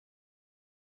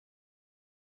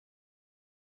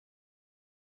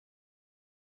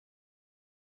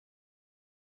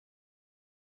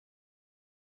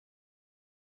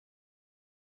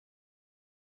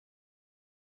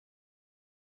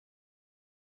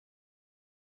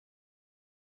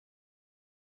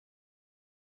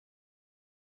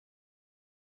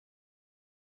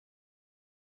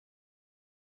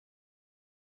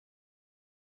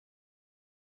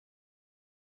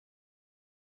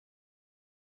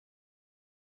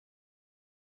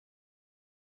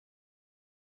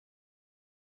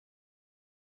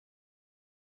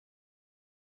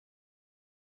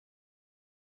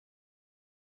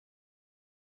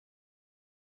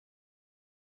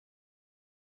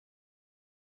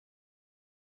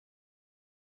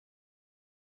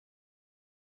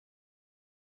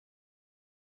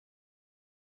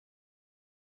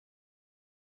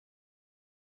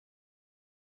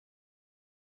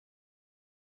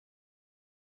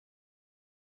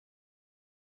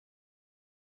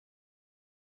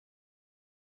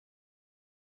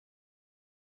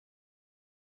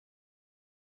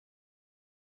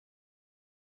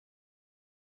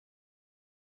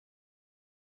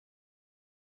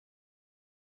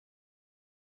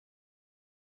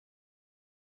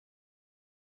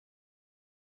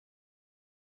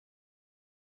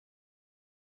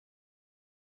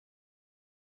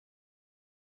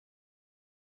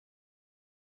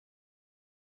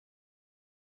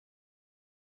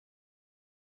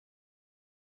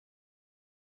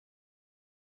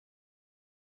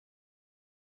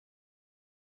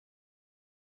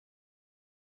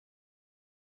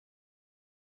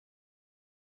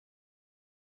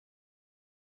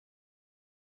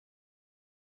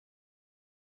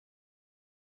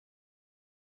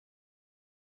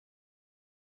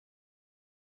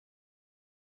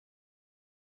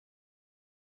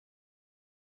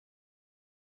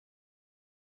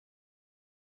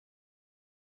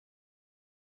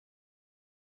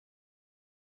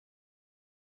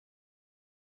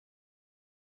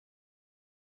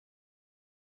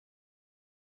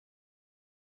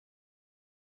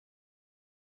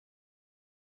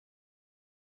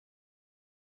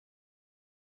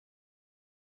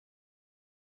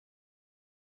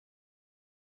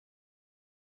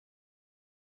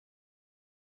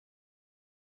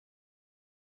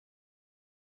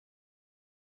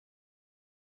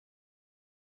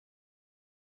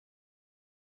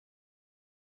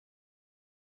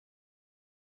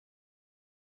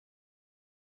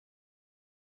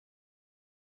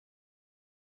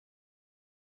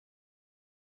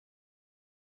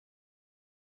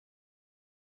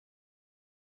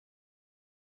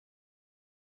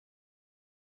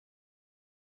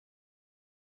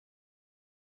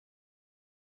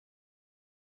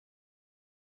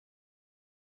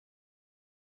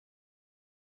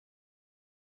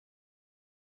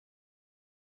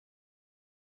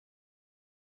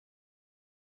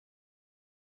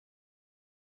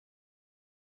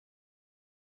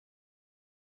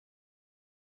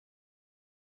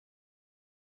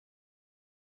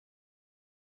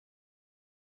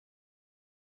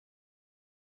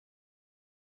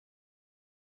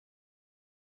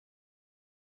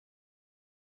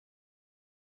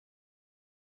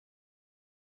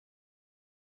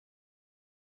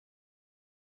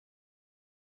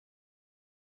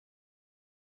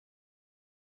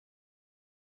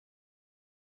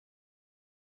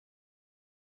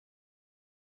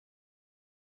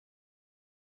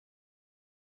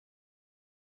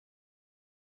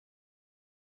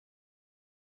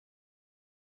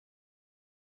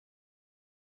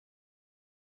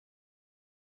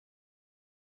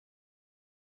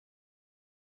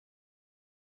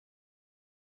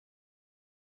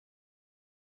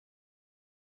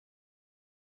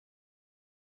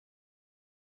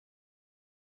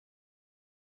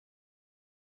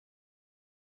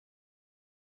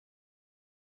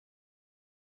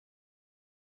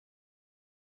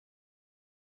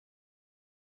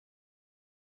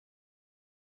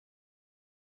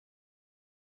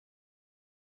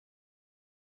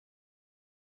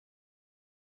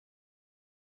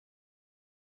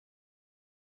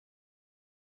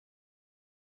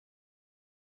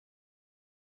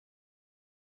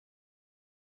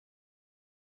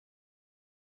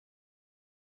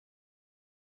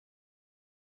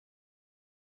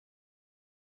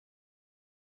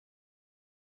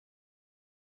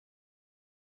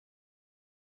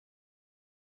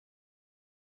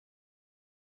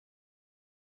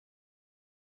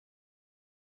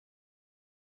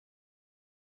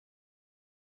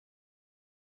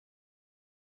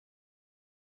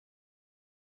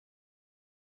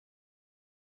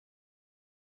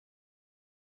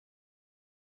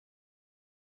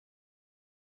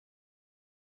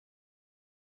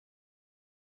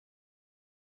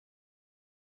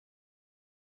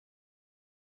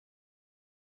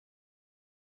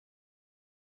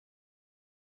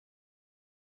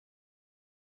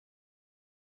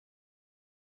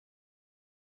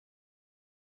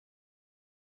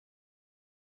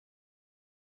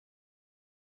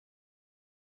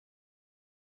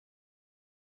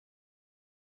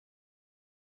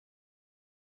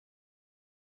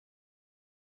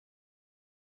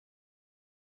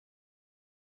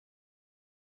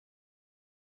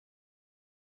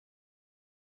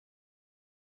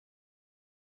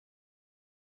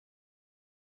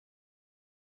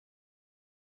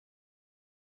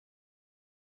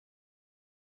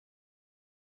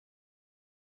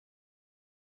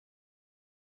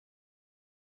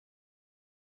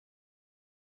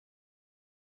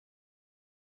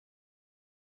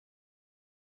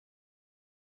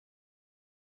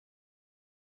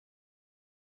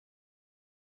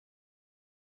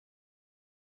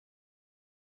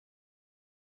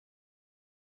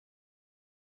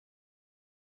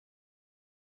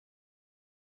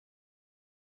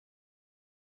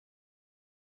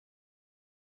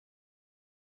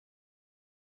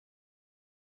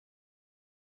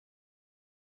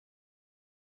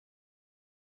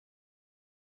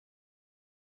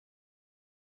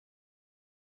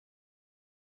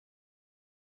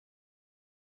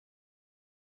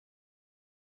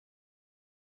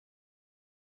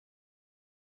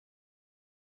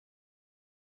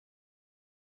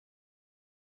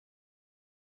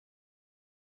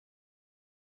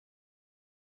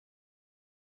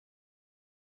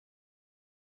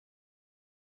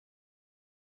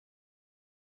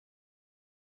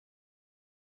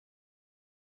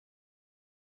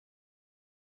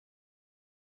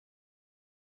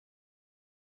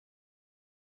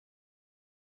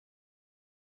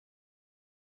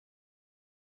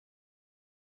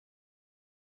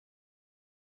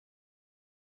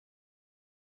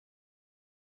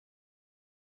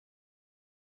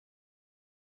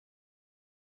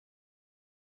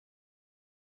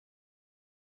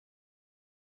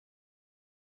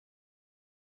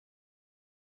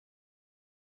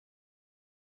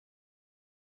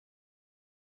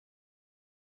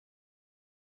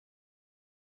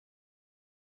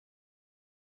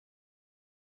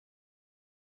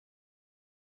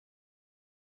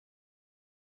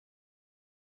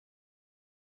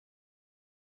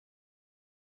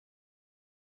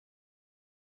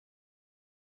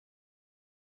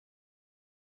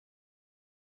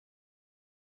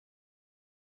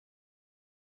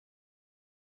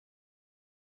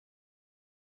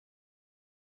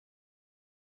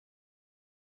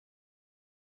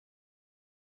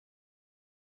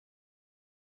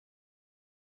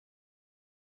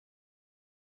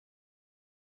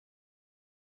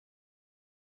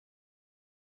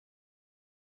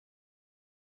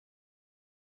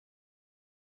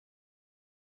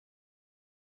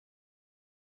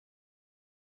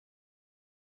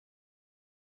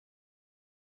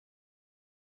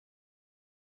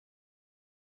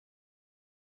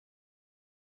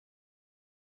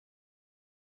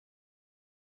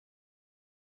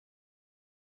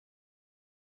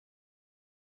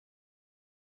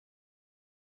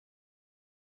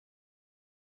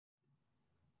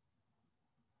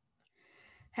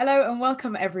Hello and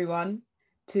welcome everyone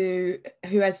who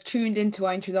has tuned into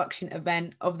our introduction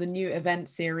event of the new event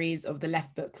series of the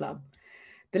Left Book Club.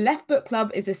 The Left Book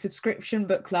Club is a subscription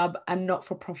book club and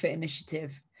not-for-profit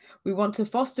initiative. We want to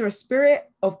foster a spirit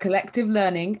of collective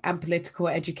learning and political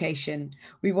education.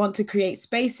 We want to create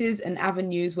spaces and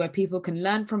avenues where people can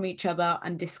learn from each other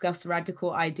and discuss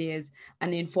radical ideas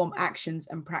and inform actions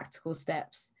and practical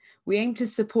steps. We aim to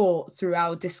support through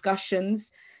our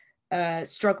discussions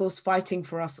struggles fighting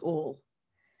for us all.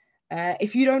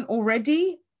 If you want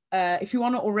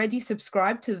to already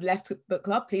subscribe to the Left Book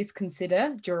Club, please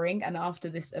consider during and after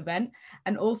this event.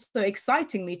 And also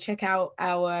excitingly, check out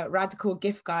our radical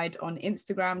gift guide on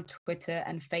Instagram, Twitter,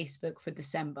 and Facebook for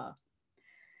December.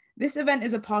 This event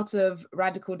is a part of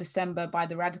Radical December by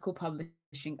the Radical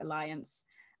Publishing Alliance.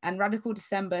 And Radical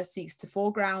December seeks to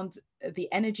foreground the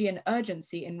energy and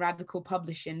urgency in radical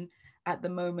publishing at the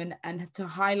moment and to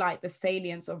highlight the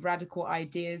salience of radical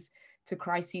ideas to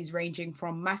crises ranging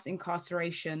from mass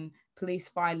incarceration, police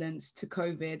violence to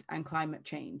COVID and climate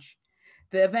change.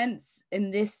 The events in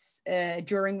this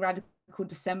during Radical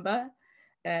December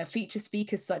feature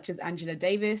speakers such as Angela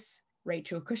Davis,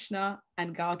 Rachel Kushner,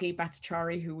 and Gargi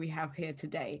Bhattacharyya, who we have here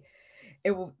today.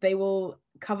 They will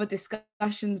cover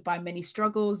discussions by many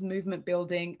struggles, movement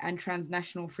building, and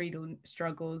transnational freedom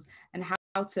struggles, and how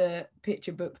to pitch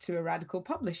a book to a radical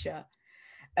publisher.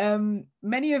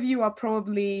 Many of you are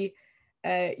probably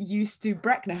used to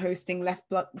Breckner hosting Left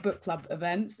Book Club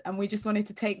events, and we just wanted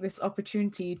to take this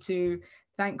opportunity to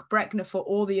thank Breckner for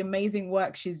all the amazing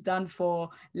work she's done for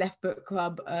Left Book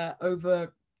Club over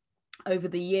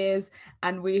the years.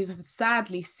 And we've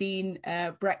sadly seen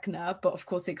Breckner, but of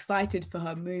course excited for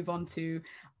her move on to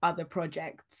other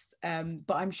projects.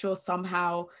 But I'm sure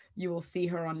somehow you will see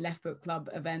her on Left Book Club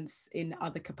events in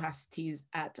other capacities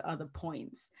at other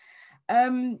points.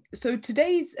 So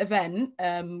today's event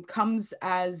comes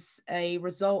as a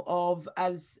result of,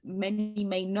 as many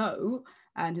may know,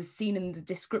 and has seen in the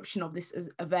description of this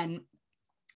event,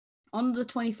 on the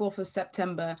 24th of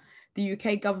September, the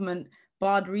UK government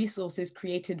barred resources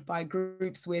created by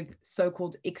groups with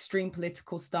so-called extreme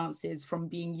political stances from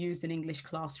being used in English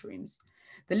classrooms.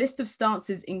 The list of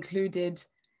stances included,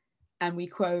 and we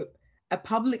quote, a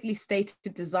publicly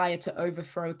stated desire to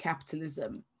overthrow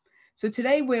capitalism. So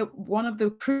today, one of the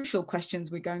crucial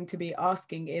questions we're going to be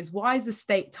asking is, why is the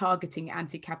state targeting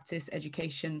anti-capitalist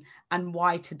education, and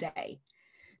why today?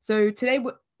 So today,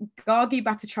 Gargi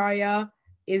Bhattacharyya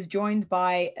is joined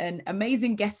by an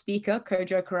amazing guest speaker,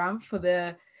 Kojo Koram, for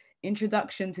the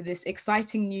introduction to this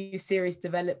exciting new series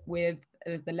developed with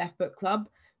the Left Book Club,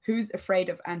 Who's Afraid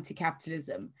of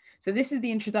Anti-Capitalism? So this is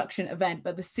the introduction event,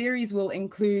 but the series will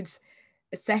include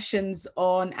sessions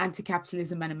on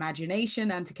anti-capitalism and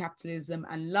imagination, anti-capitalism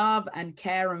and love and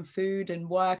care and food and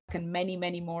work, and many,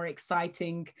 many more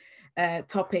exciting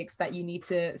topics that you need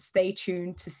to stay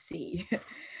tuned to see.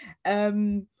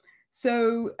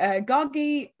 So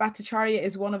Gargi Bhattacharyya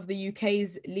is one of the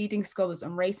UK's leading scholars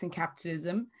on race and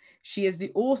capitalism. She is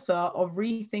the author of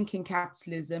Rethinking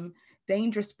Capitalism,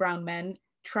 Dangerous Brown Men,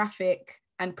 Traffic,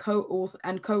 and co-author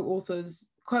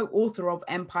of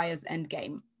Empire's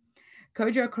Endgame.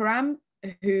 Kojo Koram,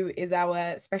 who is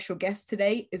our special guest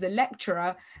today, is a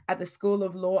lecturer at the School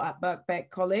of Law at Birkbeck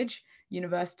College,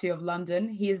 University of London.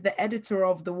 He is the editor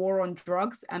of The War on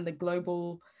Drugs and the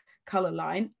Global Color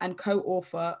Line and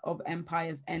co-author of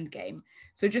Empire's Endgame.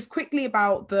 So just quickly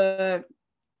about the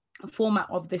format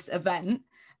of this event,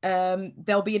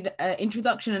 there'll be an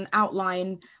introduction and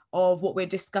outline of what we're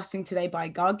discussing today by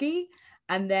Gargi,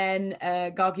 and then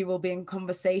Gargi will be in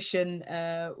conversation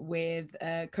with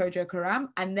Kojo Koram,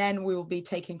 and then we will be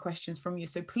taking questions from you.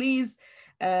 So please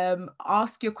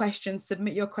ask your questions,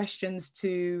 submit your questions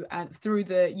to through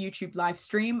the YouTube live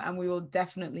stream, and we will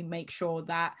definitely make sure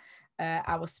that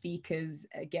our speakers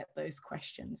get those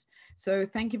questions. So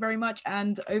thank you very much,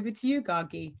 and over to you,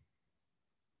 Gargi.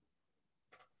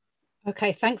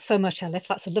 Okay, thanks so much, Elif.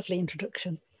 That's a lovely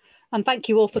introduction. And thank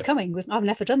you all for coming. I've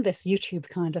never done this YouTube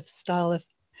kind of style of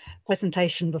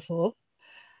presentation before.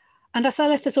 And as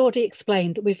Elif has already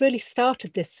explained, that we've really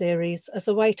started this series as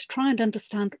a way to try and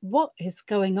understand what is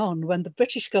going on when the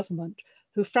British government,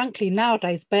 who frankly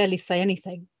nowadays barely say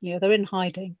anything, they're in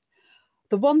hiding.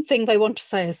 The one thing they want to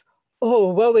say is,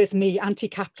 oh, woe is me,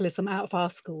 anti-capitalism out of our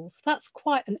schools. That's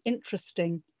quite an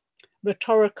interesting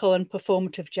rhetorical and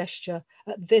performative gesture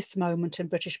at this moment in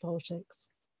British politics.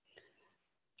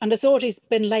 And as already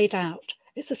been laid out,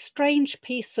 it's a strange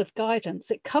piece of guidance.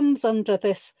 It comes under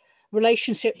this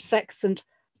relationship, sex and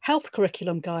health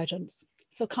curriculum guidance.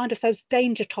 So kind of those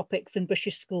danger topics in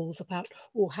British schools about,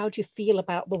 oh, how do you feel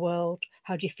about the world?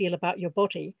 How do you feel about your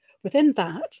body? Within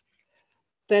that,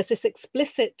 there's this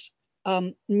explicit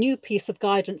new piece of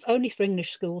guidance only for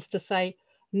English schools to say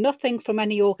nothing from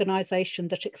any organisation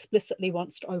that explicitly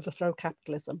wants to overthrow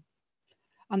capitalism.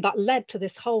 And that led to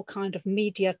this whole kind of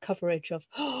media coverage of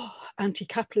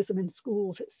anti-capitalism in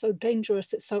schools. It's so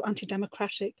dangerous. It's so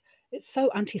anti-democratic. It's so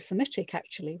anti-Semitic,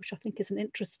 actually, which I think is an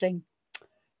interesting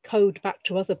code back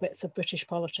to other bits of British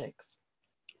politics.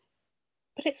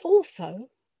 But it's also,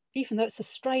 even though it's a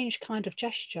strange kind of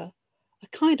gesture, a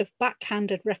kind of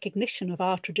backhanded recognition of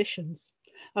our traditions.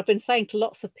 I've been saying to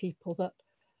lots of people that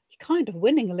you're kind of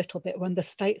winning a little bit when the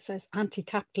state says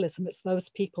anti-capitalism, it's those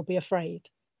people be afraid.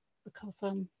 Because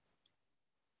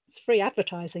it's free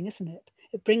advertising, isn't it?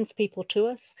 It brings people to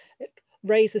us. It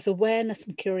raises awareness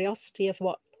and curiosity of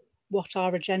what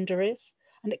our agenda is.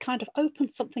 And it kind of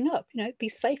opens something up. You know, it'd be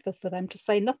safer for them to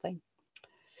say nothing.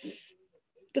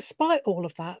 Despite all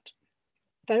of that,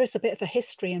 there is a bit of a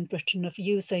history in Britain of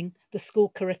using the school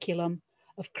curriculum,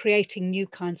 of creating new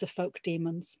kinds of folk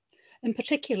demons. In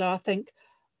particular, I think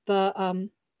the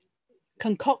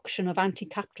concoction of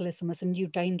anti-capitalism as a new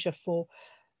danger for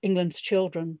England's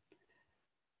children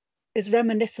is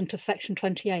reminiscent of Section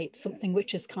 28, something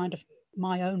which is kind of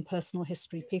my own personal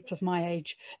history. People of my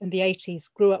age in the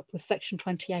 80s grew up with Section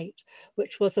 28,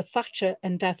 which was a Thatcher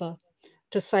endeavour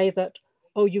to say that,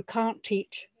 oh, you can't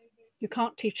teach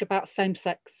about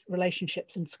same-sex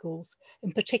relationships in schools.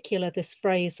 In particular, this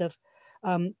phrase of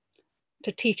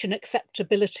to teach an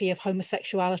acceptability of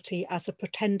homosexuality as a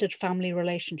pretended family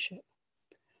relationship.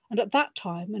 And at that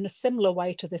time, in a similar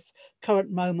way to this current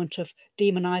moment of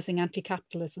demonising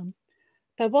anti-capitalism,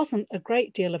 there wasn't a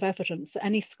great deal of evidence that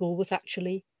any school was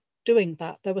actually doing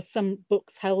that. There were some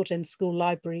books held in school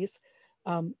libraries,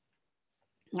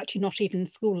 actually not even in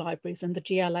school libraries, in the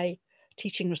GLA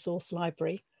Teaching Resource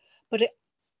Library, but it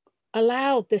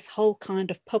allowed this whole kind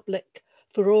of public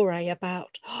furore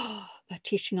about, oh, they're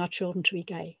teaching our children to be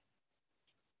gay.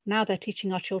 Now they're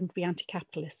teaching our children to be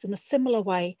anti-capitalist. In a similar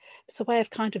way, it's a way of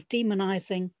kind of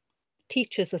demonizing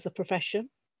teachers as a profession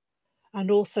and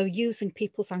also using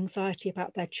people's anxiety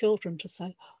about their children to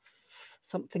say, oh,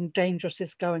 something dangerous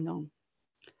is going on.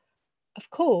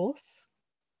 Of course,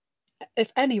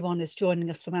 if anyone is joining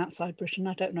us from outside Britain,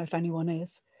 I don't know if anyone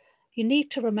is, you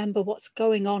need to remember what's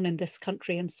going on in this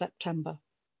country in September.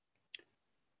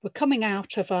 We're coming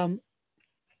out of,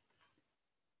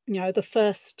 the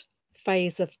first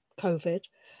phase of COVID.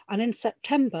 And in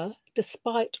September,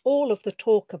 despite all of the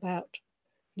talk about,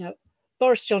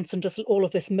 Boris Johnson does all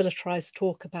of this militarized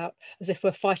talk about as if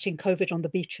we're fighting COVID on the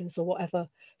beaches or whatever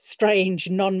strange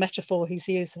non-metaphor he's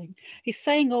using. He's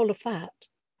saying all of that.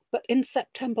 But in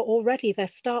September already, there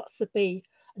starts to be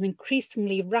an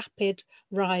increasingly rapid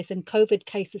rise in COVID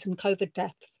cases and COVID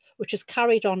deaths, which has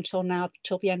carried on till now,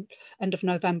 till the end of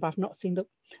November. I've not seen the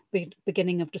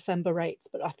beginning of December rates,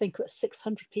 but I think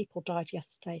 600 people died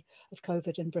yesterday of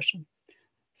COVID in Britain.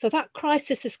 So that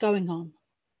crisis is going on.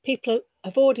 People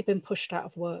have already been pushed out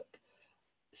of work.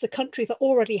 It's a country that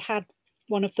already had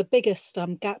one of the biggest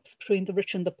gaps between the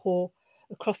rich and the poor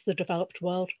across the developed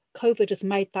world. COVID has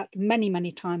made that many,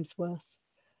 many times worse.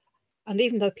 And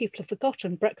even though people have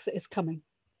forgotten, Brexit is coming.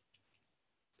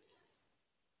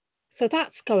 So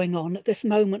that's going on at this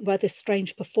moment where this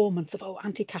strange performance of,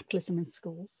 anti-capitalism in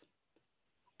schools.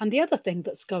 And the other thing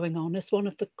that's going on is one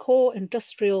of the core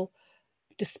industrial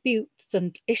disputes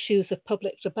and issues of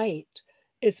public debate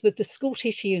is with the school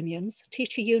teacher unions.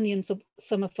 Teacher unions are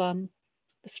some of the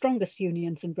strongest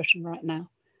unions in Britain right now.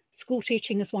 School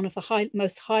teaching is one of the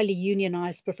most highly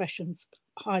unionised professions,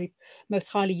 most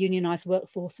highly unionised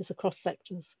workforces across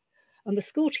sectors. And the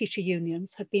school teacher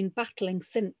unions have been battling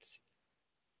since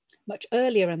much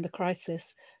earlier in the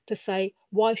crisis to say,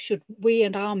 why should we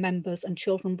and our members and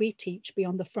children we teach be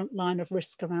on the front line of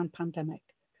risk around pandemic?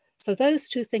 So those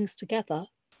two things together,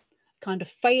 kind of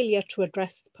failure to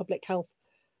address public health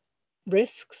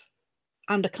risks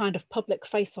and a kind of public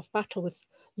face-off battle with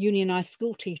unionised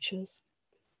school teachers,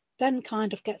 then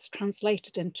kind of gets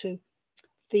translated into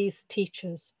these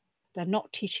teachers. They're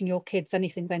not teaching your kids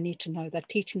anything they need to know. They're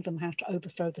teaching them how to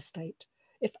overthrow the state,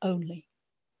 if only.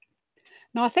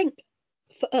 Now, I think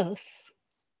for us,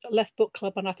 at Left Book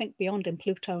Club, and I think beyond in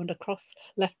Pluto and across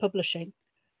Left Publishing,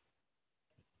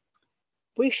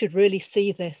 we should really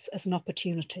see this as an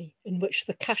opportunity in which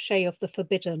the cachet of the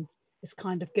forbidden is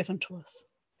kind of given to us.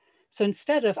 So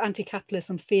instead of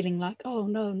anti-capitalism feeling like, oh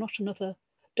no, not another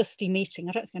dusty meeting.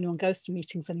 I don't think anyone goes to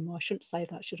meetings anymore. I shouldn't say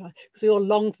that, should I? Because we all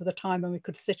long for the time when we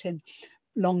could sit in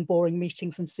long, boring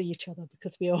meetings and see each other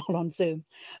because we're all on Zoom.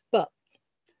 But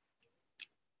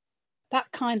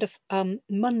that kind of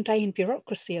mundane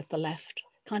bureaucracy of the left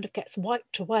kind of gets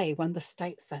wiped away when the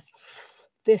state says,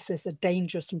 this is a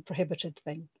dangerous and prohibited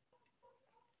thing.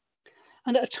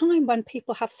 And at a time when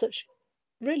people have such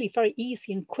really very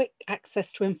easy and quick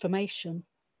access to information,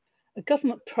 a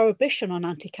government prohibition on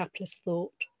anti-capitalist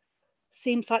thought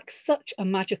seems like such a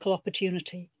magical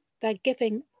opportunity. They're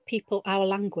giving people our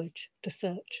language to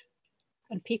search,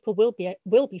 and people will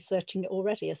be searching it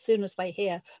already. As soon as they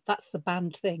hear that's the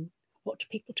banned thing, what do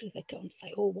people do? They go and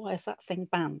say, oh, why is that thing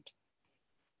banned?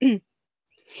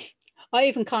 I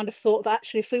even kind of thought that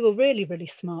actually if we were really, really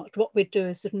smart, what we'd do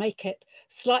is we'd make it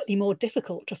slightly more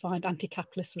difficult to find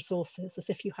anti-capitalist resources, as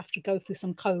if you have to go through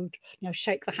some code, you know,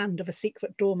 shake the hand of a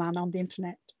secret doorman on the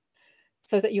internet,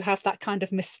 so that you have that kind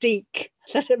of mystique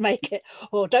that it make it,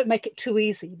 or don't make it too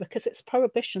easy, because it's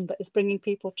prohibition that is bringing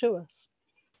people to us.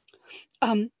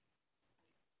 But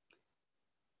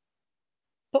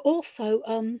also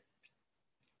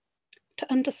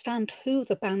to understand who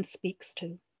the ban speaks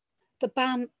to. The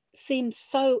ban seems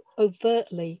so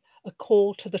overtly a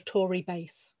call to the Tory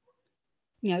base,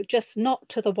 you know, just not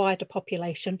to the wider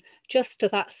population, just to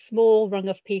that small rung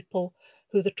of people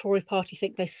who the Tory party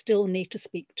think they still need to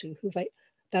speak to, who they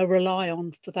rely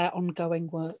on for their ongoing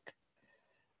work.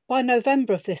 By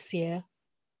November of this year,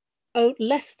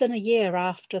 less than a year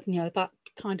after, you know, that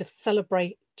kind of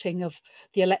celebrating of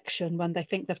the election when they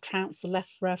think they've trounced the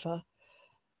left forever,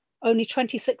 only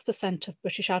 26% of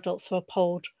British adults who are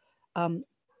polled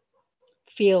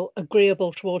feel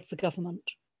agreeable towards the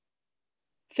government.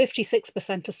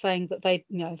 56% are saying that they,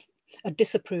 you know, are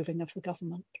disapproving of the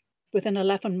government within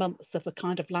 11 months of a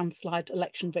kind of landslide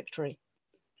election victory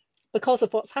because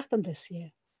of what's happened this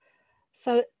year.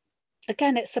 So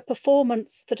again, it's a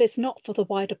performance that is not for the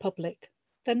wider public.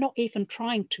 They're not even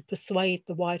trying to persuade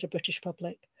the wider British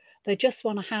public. They just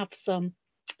want to have some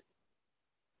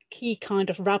key kind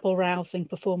of rabble-rousing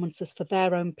performances for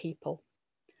their own people.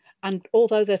 And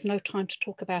although there's no time to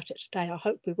talk about it today, I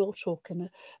hope we will talk in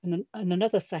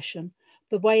another session,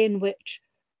 the way in which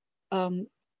the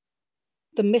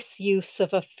misuse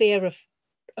of a fear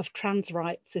of trans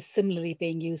rights is similarly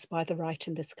being used by the right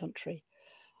in this country.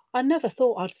 I never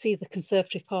thought I'd see the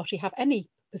Conservative Party have any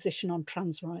position on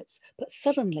trans rights, but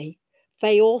suddenly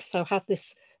they also have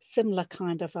this similar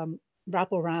kind of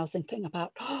rabble-rousing thing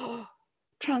about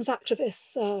trans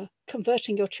activists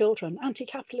converting your children,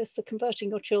 anti-capitalists are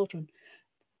converting your children.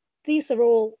 These are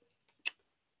all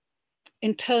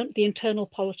the internal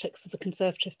politics of the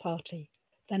Conservative Party.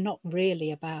 They're not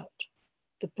really about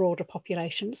the broader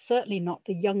population, certainly not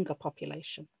the younger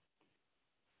population.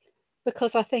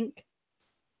 Because I think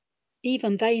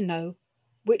even they know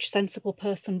which sensible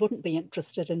person wouldn't be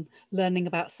interested in learning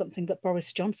about something that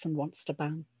Boris Johnson wants to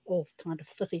ban, all kind of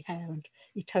fuzzy hair and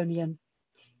Etonian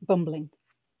bumbling.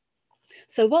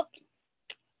 So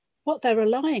what they're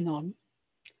relying on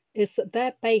is that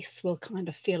their base will kind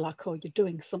of feel like, oh, you're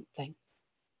doing something.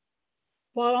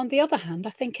 While on the other hand, I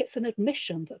think it's an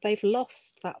admission that they've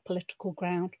lost that political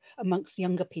ground amongst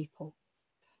younger people.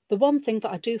 The one thing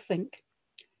that I do think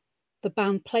the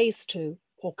ban plays to,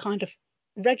 or kind of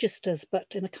registers, but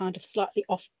in a kind of slightly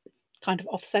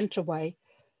off-center way,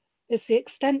 is the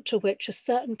extent to which a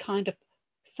certain kind of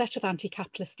set of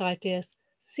anti-capitalist ideas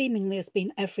seemingly has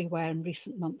been everywhere in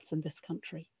recent months in this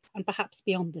country, and perhaps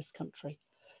beyond this country.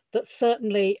 That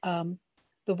certainly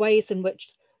the ways in which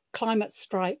climate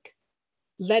strike,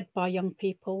 led by young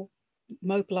people,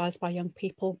 mobilized by young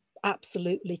people,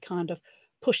 absolutely kind of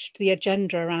pushed the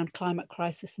agenda around climate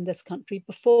crisis in this country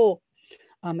before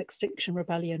Extinction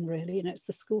Rebellion, really. And it's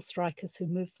the school strikers who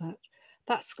moved that.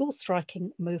 That school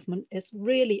striking movement is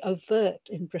really overt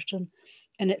in Britain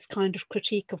in its kind of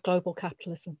critique of global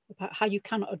capitalism, about how you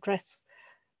cannot address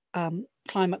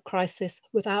climate crisis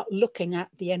without looking at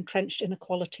the entrenched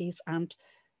inequalities and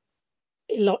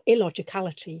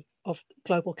illogicality of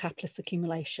global capitalist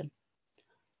accumulation.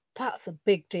 That's a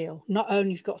big deal. Not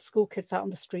only you've got school kids out on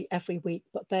the street every week,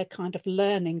 but they're kind of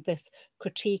learning this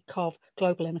critique of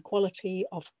global inequality,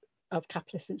 of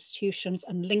capitalist institutions,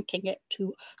 and linking it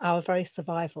to our very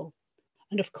survival.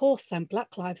 And of course, then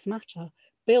Black Lives Matter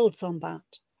builds on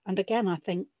that. And again, I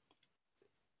think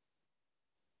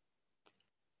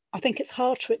it's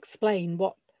hard to explain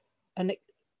what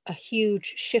a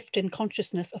huge shift in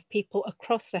consciousness of people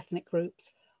across ethnic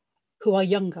groups who are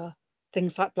younger,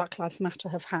 things like Black Lives Matter,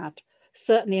 have had.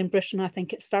 Certainly in Britain, I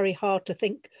think it's very hard to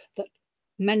think that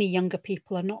many younger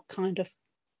people are not kind of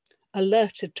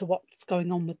alerted to what's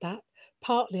going on with that.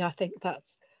 Partly, I think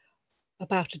that's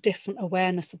about a different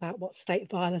awareness about what state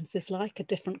violence is like, a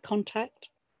different contact.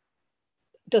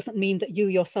 doesn't mean that you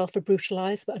yourself are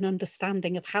brutalized, but an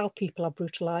understanding of how people are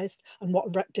brutalized and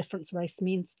what difference race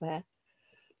means there.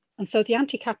 And so the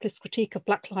anti-capitalist critique of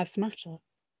Black Lives Matter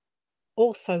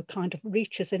also kind of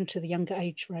reaches into the younger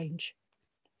age range.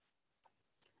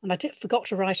 And I forgot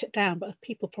to write it down, but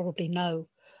people probably know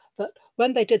that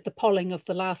when they did the polling of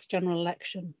the last general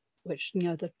election, which, you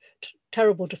know, the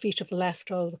terrible defeat of the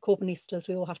left, oh, the Corbynistas,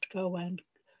 we all have to go away and,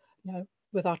 you know,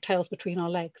 with our tails between our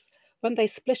legs. When they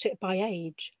split it by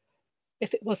age,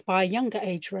 if it was by a younger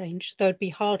age range, there would be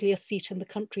hardly a seat in the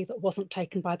country that wasn't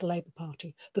taken by the Labour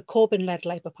Party, the Corbyn-led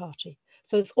Labour Party.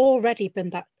 So it's already been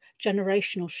that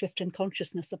generational shift in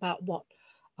consciousness about what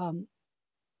a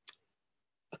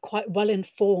quite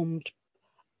well-informed,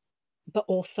 but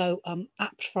also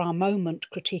apt for our moment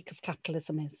critique of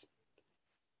capitalism is.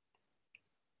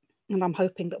 And I'm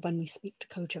hoping that when we speak to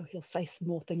Kojo, he'll say some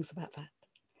more things about that.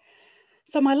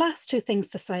 So my last two things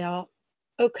to say are,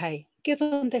 okay,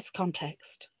 given this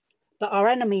context, that our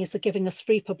enemies are giving us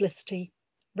free publicity,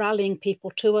 rallying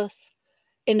people to us,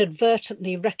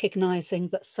 inadvertently recognizing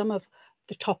that some of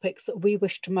the topics that we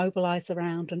wish to mobilize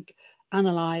around and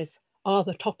analyze are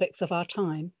the topics of our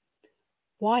time,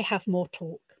 why have more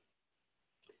talk?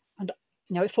 And,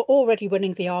 you know, if we're already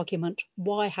winning the argument,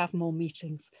 why have more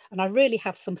meetings? And I really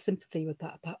have some sympathy with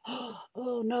that about,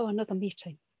 oh no, another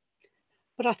meeting.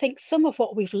 But I think some of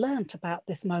what we've learned about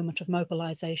this moment of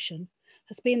mobilization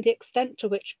has been the extent to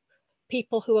which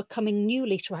people who are coming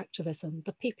newly to activism,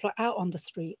 the people who are out on the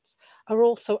streets, are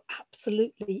also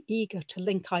absolutely eager to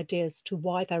link ideas to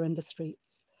why they're in the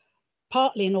streets,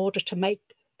 partly in order to make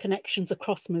connections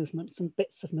across movements and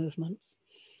bits of movements,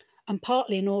 and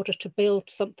partly in order to build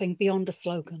something beyond a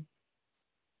slogan.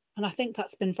 And I think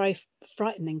that's been very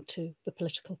frightening to the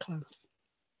political class.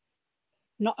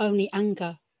 Not only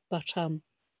anger, but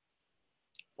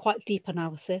quite deep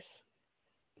analysis,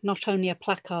 not only a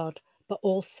placard, but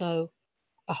also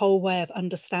a whole way of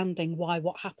understanding why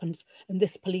what happens in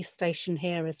this police station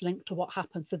here is linked to what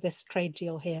happens to this trade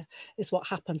deal here, is what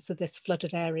happens to this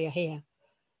flooded area here.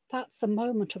 That's a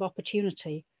moment of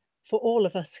opportunity for all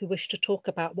of us who wish to talk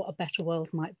about what a better world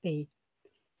might be.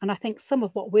 And I think some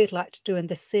of what we'd like to do in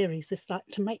this series is like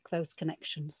to make those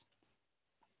connections,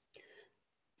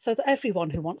 so that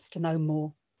everyone who wants to know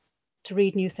more, to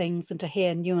read new things and to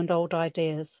hear new and old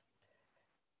ideas,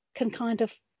 can kind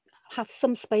of have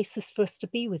some spaces for us to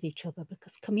be with each other,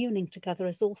 because communing together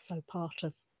is also part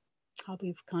of how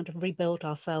we kind of rebuild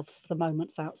ourselves for the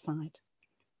moments outside.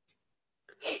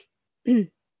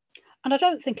 And I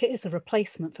don't think it is a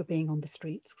replacement for being on the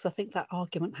streets, because I think that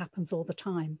argument happens all the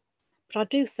time. But I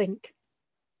do think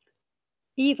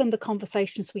even the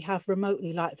conversations we have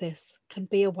remotely like this can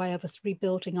be a way of us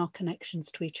rebuilding our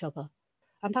connections to each other.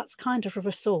 And that's kind of a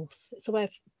resource. It's a way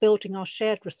of building our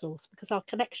shared resource, because our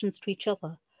connections to each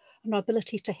other and our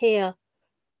ability to hear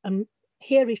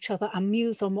each other and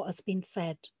muse on what has been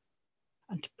said,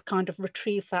 and to kind of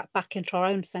retrieve that back into our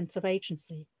own sense of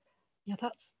agency. Yeah,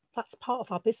 that's part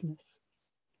of our business,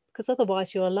 because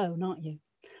otherwise you're alone, aren't you?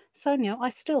 So, you know, I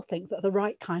still think that the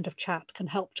right kind of chat can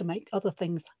help to make other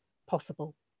things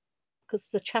possible, because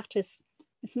the chat is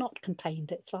not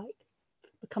contained. It's like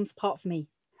becomes part of me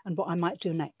and what I might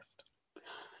do next.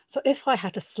 So if I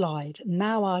had a slide,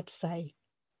 now I'd say,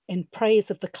 in praise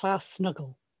of the class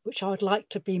snuggle, which I would like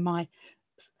to be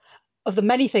of the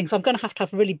many things, I'm going to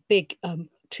have a really big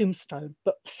tombstone,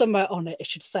 but somewhere on it, it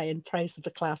should say in praise of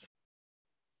the class.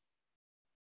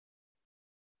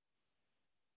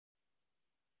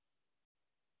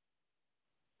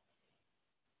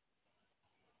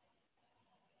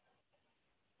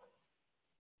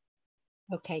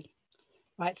 Okay,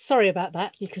 right, sorry about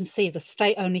that. You can see the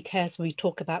state only cares when we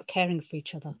talk about caring for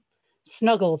each other.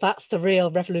 Snuggle, that's the real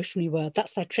revolutionary word.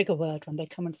 That's their trigger word when they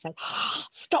come and say,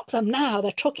 stop them now,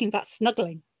 they're talking about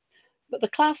snuggling. But the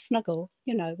class snuggle,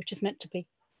 you know, which is meant to be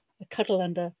a cuddle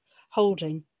and a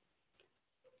holding,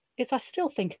 is, I still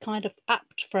think, a kind of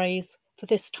apt phrase for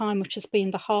this time, which has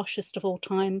been the harshest of all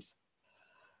times,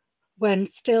 when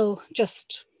still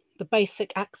just the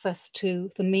basic access to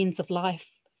the means of life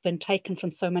have been taken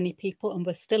from so many people, and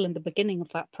we're still in the beginning of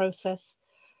that process,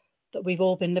 that we've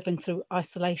all been living through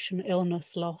isolation,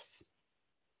 illness, loss,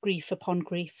 grief upon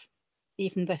grief,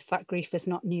 even if that grief is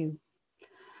not new.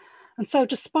 And so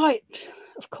despite,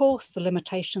 of course, the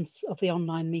limitations of the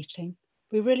online meeting,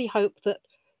 we really hope that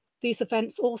these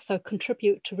events also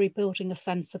contribute to rebuilding a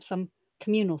sense of some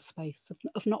communal space,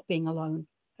 of not being alone,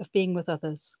 of being with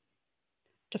others,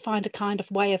 to find a kind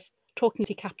of way of talking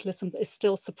to capitalism that is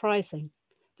still surprising,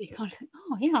 that you kind of think,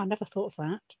 oh yeah, I never thought of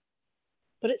that.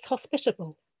 But it's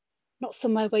hospitable, not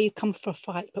somewhere where you come for a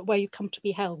fight, but where you come to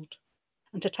be held.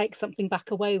 and to take something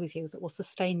back away with you that will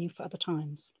sustain you for other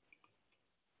times.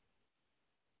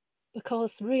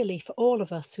 Because really, for all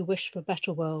of us who wish for a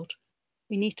better world,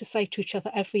 we need to say to each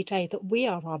other every day that we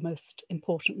are our most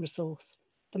important resource,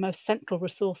 the most central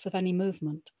resource of any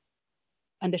movement.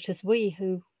 And it is we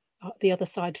who the other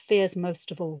side fears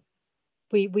most of all.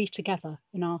 We together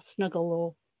in our snuggle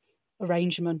or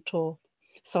arrangement or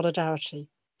solidarity.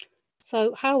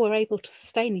 So how we're able to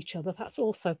sustain each other, that's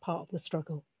also part of the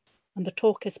struggle. And the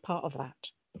talk is part of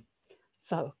that.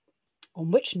 So on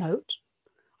which note,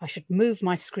 I should move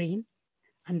my screen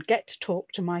and get to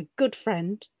talk to my good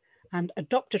friend and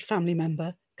adopted family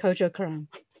member, Kojo Koram.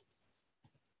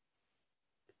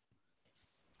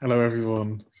 Hello,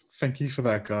 everyone. Thank you for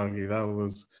that, Gargi. That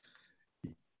was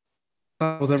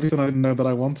everything I didn't know that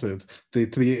I wanted. To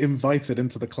be invited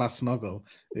into the class snuggle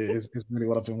is really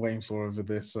what I've been waiting for over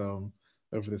this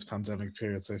pandemic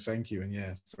period. So thank you, and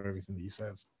yeah, for everything that you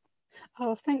said.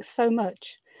 Oh, thanks so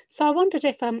much. So I wondered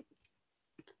if to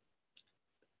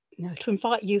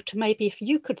invite you to maybe if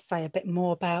you could say a bit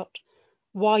more about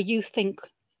why you think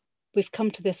we've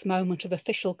come to this moment of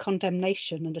official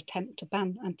condemnation and attempt to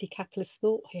ban anti-capitalist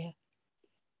thought here.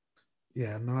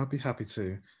 Yeah, no, I'd be happy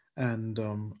to. And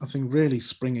I think really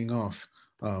springing off,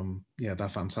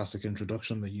 that fantastic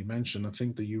introduction that you mentioned, I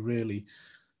think that you really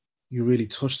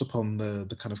touched upon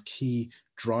the kind of key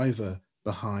driver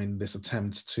behind this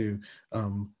attempt to,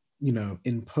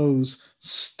 impose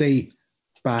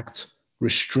state-backed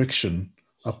restriction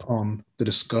upon the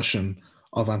discussion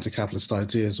of anti-capitalist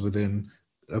ideas within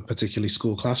particularly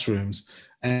school classrooms,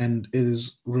 and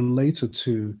is related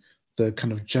to the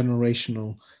kind of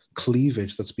generational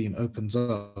cleavage that's being opened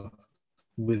up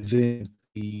within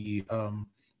the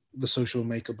social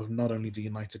makeup of not only the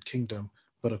United Kingdom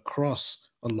but across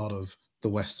a lot of the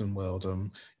Western world.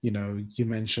 You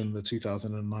mentioned the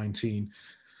 2019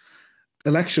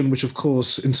 election, which of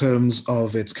course, in terms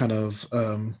of its kind of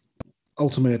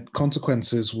ultimate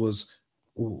consequences, was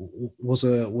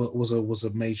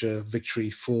a major victory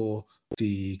for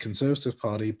the Conservative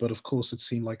Party, but of course it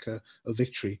seemed like a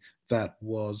victory that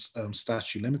was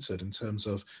statute limited in terms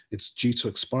of it's due to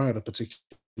expire at a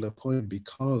particular point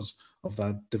because of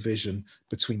that division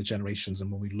between the generations.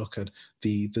 And when we look at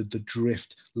the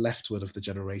drift leftward of the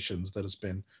generations that has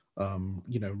been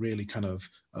really kind of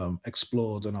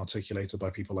explored and articulated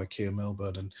by people like Keir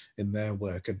Milburn and in their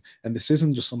work. And this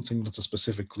isn't just something that's a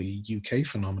specifically UK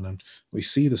phenomenon. We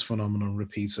see this phenomenon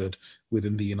repeated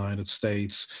within the United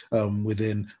States,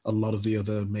 within a lot of the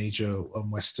other major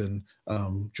Western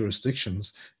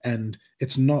jurisdictions. And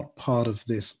it's not part of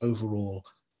this overall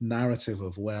narrative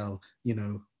of, well,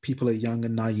 people are young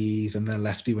and naive and they're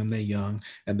lefty when they're young,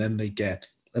 and then they get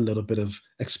a little bit of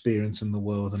experience in the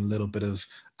world and a little bit of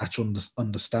actual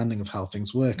understanding of how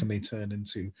things work, and they turn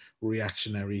into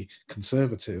reactionary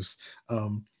conservatives.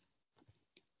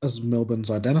 As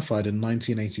Milburn's identified, in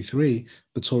 1983,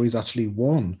 the Tories actually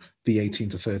won the 18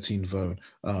 to 13 vote.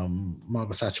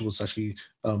 Margaret Thatcher was actually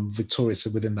victorious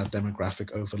within that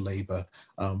demographic over Labour.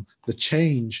 The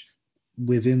change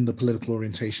within the political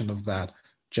orientation of that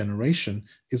generation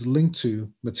is linked to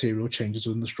material changes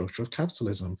within the structure of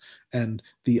capitalism. And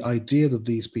the idea that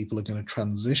these people are going to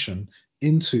transition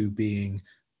into being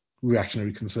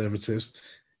reactionary conservatives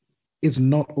is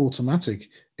not automatic.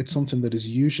 It's something that is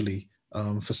usually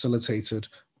facilitated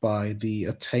by the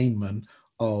attainment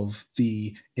of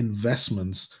the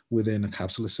investments within a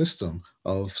capitalist system,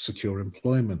 of secure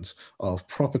employment, of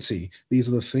property. These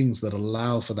are the things that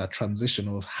allow for that transition,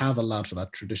 or have allowed for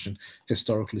that tradition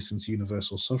historically since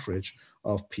universal suffrage,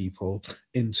 of people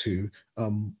into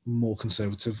more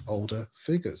conservative older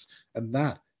figures. And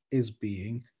that is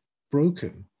being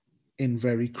broken in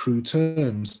very crude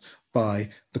terms by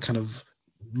the kind of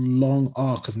long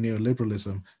arc of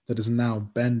neoliberalism that is now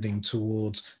bending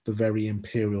towards the very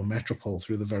imperial metropole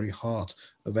through the very heart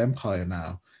of empire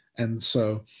now. And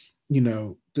so,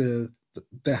 there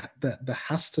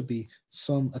has to be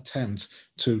some attempt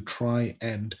to try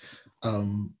and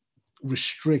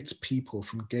restrict people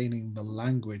from gaining the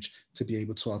language to be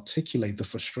able to articulate the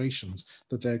frustrations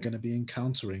that they're going to be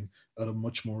encountering at a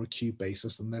much more acute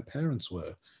basis than their parents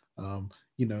were.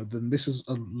 Then this is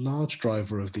a large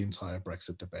driver of the entire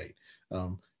Brexit debate.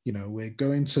 We're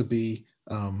going to be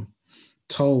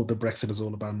told that Brexit is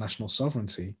all about national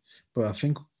sovereignty, but I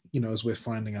think, as we're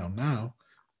finding out now,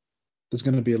 there's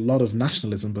going to be a lot of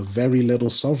nationalism, but very little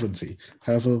sovereignty,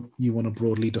 however you want to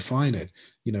broadly define it.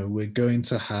 We're going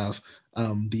to have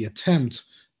the attempt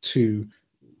to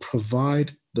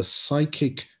provide the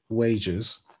psychic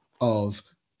wages of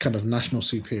kind of national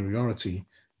superiority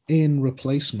in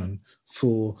replacement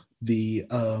for the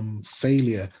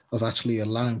failure of actually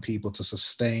allowing people to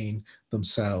sustain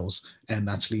themselves and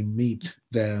actually meet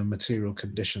their material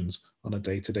conditions on a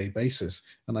day-to-day basis.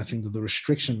 And I think that the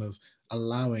restriction of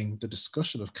allowing the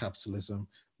discussion of capitalism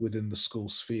within the school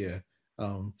sphere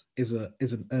is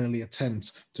an early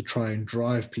attempt to try and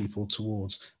drive people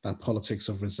towards that politics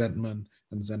of resentment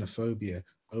and xenophobia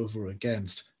over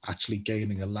against actually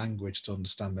gaining a language to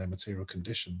understand their material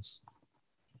conditions.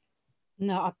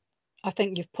 No, I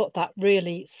think you've put that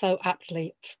really so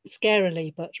aptly,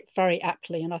 scarily, but very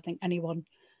aptly. And I think anyone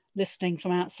listening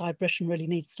from outside Britain really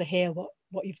needs to hear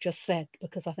what you've just said,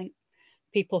 because I think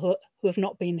people who have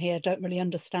not been here don't really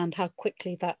understand how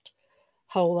quickly that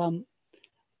whole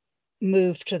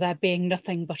move to there being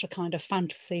nothing but a kind of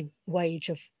fantasy wage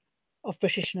of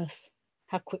Britishness,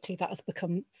 how quickly that has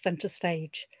become centre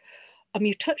stage.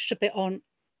 You touched a bit on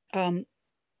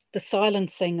the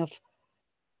silencing of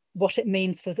what it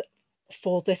means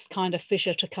for this kind of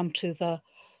fissure to come to the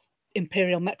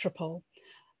imperial metropole.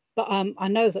 But I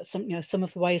know that some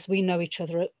of the ways we know each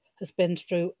other has been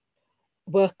through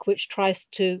work which tries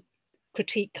to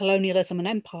critique colonialism and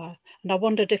empire. And I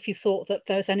wondered if you thought that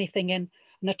there's anything in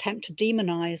an attempt to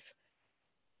demonize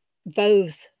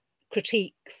those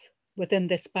critiques within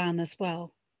this ban as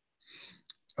well.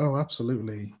 Oh,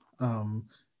 absolutely. In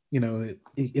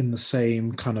the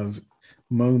same kind of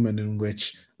moment in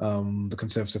which the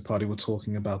Conservative Party were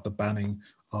talking about the banning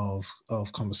of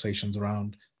conversations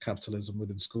around capitalism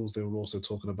within schools, they were also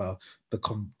talking about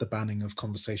the banning of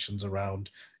conversations around,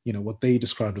 what they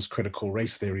described as critical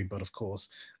race theory. But of course,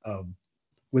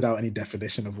 without any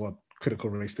definition of what critical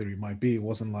race theory might be, it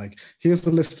wasn't like, here's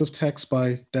the list of texts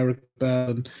by Derek Bell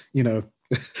and,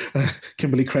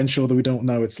 Kimberly Crenshaw that we don't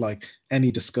know. It's like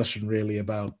any discussion really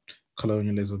about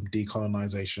colonialism,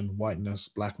 decolonization, whiteness,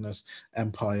 blackness,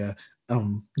 empire,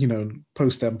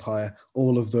 post-empire,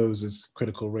 all of those is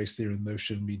critical race theory, and those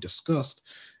shouldn't be discussed.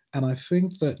 And I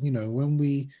think that, when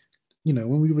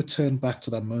we return back to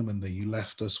that moment that you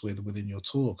left us with within your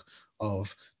talk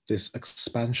of this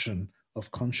expansion of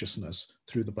consciousness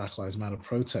through the Black Lives Matter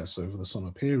protests over the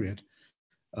summer period,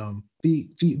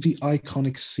 the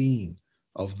iconic scene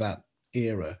of that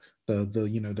era,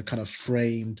 the kind of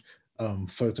framed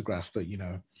photograph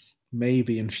that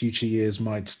maybe in future years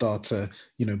might start to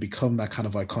become that kind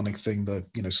of iconic thing that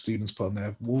students put on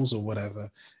their walls or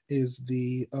whatever, is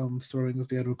the throwing of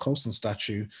the Edward Colston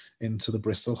statue into the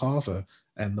Bristol Harbour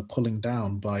and the pulling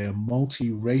down by a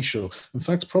multiracial, in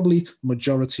fact probably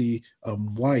majority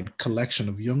white collection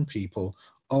of young people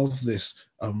of this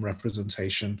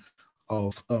representation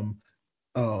of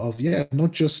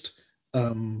not just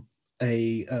an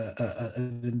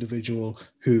individual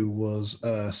who was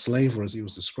a slaver, as he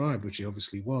was described, which he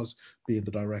obviously was, being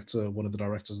one of the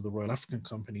directors of the Royal African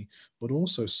Company, but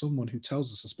also someone who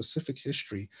tells us a specific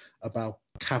history about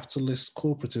capitalist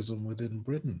corporatism within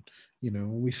Britain.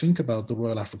 When we think about the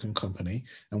Royal African Company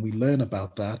and we learn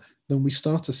about that, then we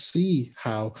start to see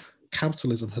how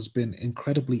capitalism has been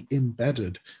incredibly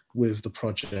embedded with the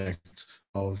project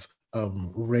of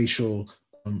racial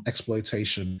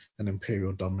exploitation and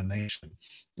imperial domination.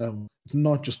 It's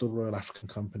not just the Royal African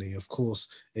Company. Of course,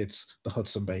 it's the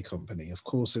Hudson Bay Company. Of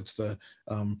course, it's the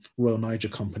Royal Niger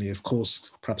Company. Of course,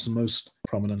 perhaps most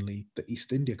prominently, the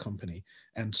East India Company.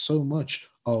 And so much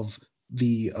of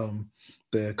the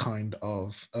kind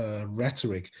of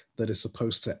rhetoric that is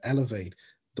supposed to elevate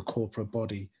the corporate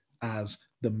body as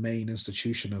the main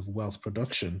institution of wealth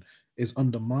production is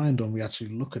undermined when we actually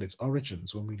look at its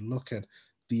origins, when we look at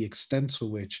the extent to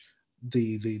which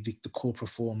the corporate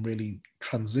form really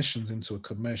transitions into a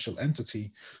commercial entity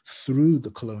through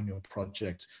the colonial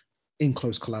project in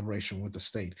close collaboration with the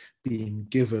state, being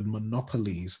given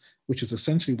monopolies, which is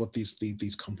essentially what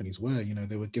these companies were.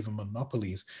 They were given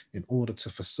monopolies in order to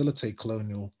facilitate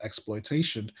colonial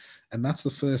exploitation. And that's the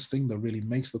first thing that really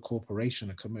makes the corporation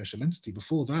a commercial entity.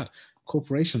 Before that,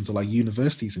 corporations are like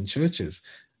universities and churches.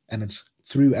 And it's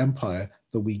through empire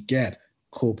that we get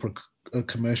corporate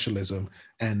commercialism,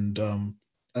 and an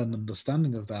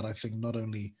understanding of that, I think, not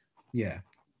only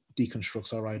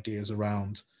deconstructs our ideas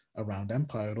around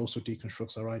empire, it also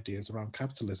deconstructs our ideas around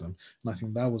capitalism. And I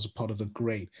think that was a part of the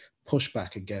great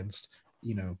pushback against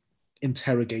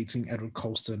interrogating Edward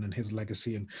Colston and his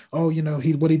legacy, and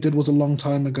what he did was a long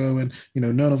time ago, and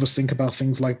none of us think about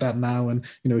things like that now, and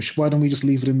why don't we just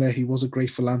leave it in there? He was a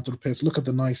great philanthropist. Look at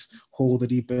the nice hall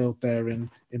that he built there in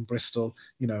Bristol.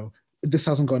 This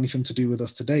hasn't got anything to do with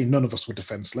us today. None of us would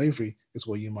defend slavery, is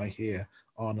what you might hear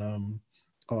on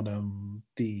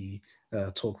the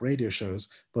talk radio shows,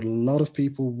 but a lot of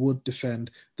people would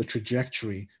defend the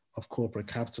trajectory of corporate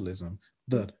capitalism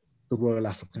that the Royal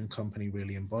African Company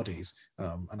really embodies.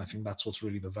 And I think that's what's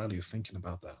really the value of thinking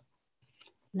about that.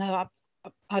 No,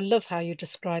 I love how you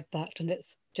described that, and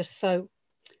it's just so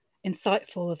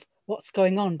insightful of what's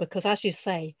going on, because as you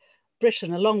say,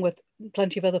 Britain, along with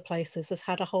plenty of other places, has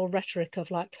had a whole rhetoric of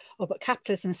like, oh, but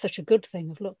capitalism is such a good thing,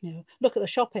 of look, you know, look at the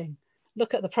shopping,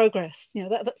 look at the progress, you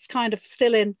know, that's kind of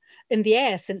still in the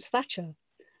air since Thatcher,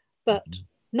 but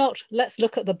not let's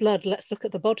look at the blood, let's look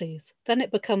at the bodies. Then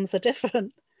it becomes a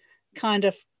different kind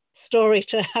of story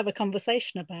to have a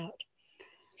conversation about.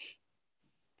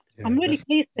 Yeah, I'm really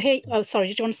pleased to hear. Oh, sorry,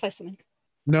 did you want to say something?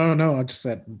 No, I just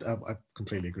said I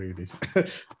completely agree with you.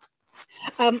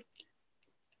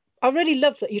 I really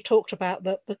love that you talked about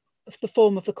the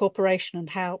form of the corporation and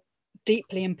how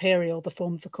deeply imperial the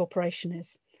form of the corporation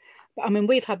is. But I mean,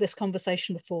 we've had this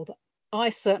conversation before, that I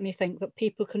certainly think that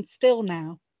people can still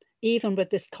now, even with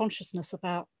this consciousness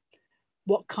about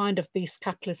what kind of beast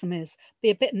capitalism is, be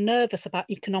a bit nervous about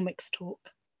economics talk.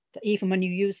 That even when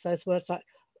you use those words like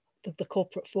the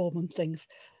corporate form and things,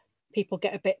 people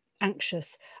get a bit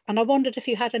anxious. And I wondered if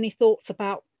you had any thoughts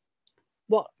about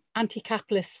what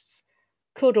anti-capitalists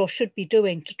could or should be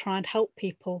doing to try and help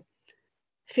people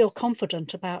feel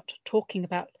confident about talking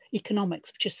about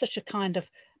economics, which is such a kind of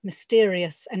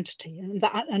mysterious entity, and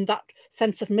that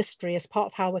sense of mystery is part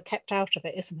of how we're kept out of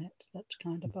it, isn't it? That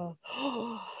kind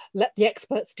of let the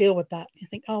experts deal with that. You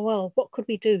think, oh well, what could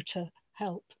we do to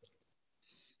help?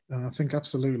 I think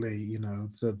absolutely, you know,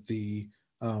 the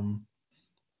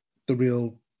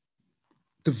real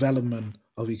development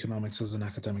of economics as an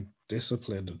academic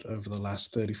discipline over the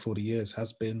last 30, 40 years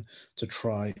has been to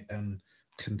try and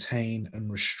contain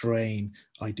and restrain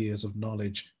ideas of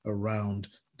knowledge around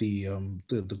the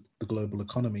global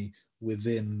economy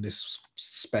within this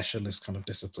specialist kind of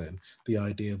discipline. The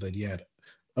idea that yet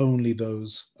only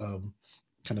those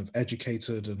kind of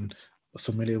educated and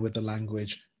familiar with the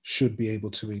language should be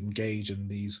able to engage in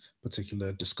these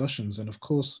particular discussions. And of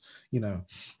course, you know,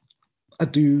 I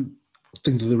do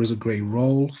think that there is a great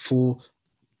role for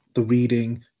the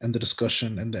reading and the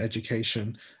discussion and the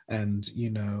education, and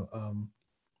you know,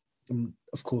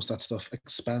 of course, that stuff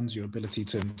expands your ability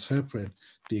to interpret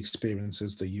the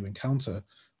experiences that you encounter.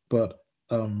 But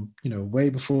you know, way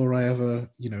before I ever,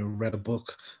 you know, read a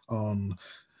book on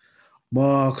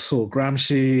Marx or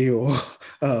Gramsci or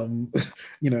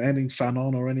you know, any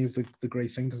Fanon or any of the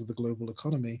great thinkers of the global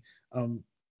economy,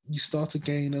 you start to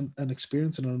gain an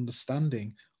experience and an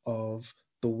understanding of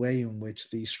the way in which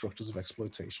these structures of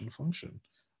exploitation function.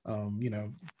 You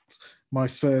know, my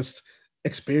first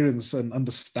experience and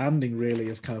understanding really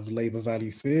of kind of labor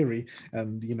value theory,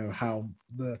 and you know how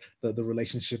the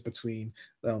relationship between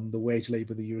the wage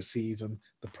labor that you receive and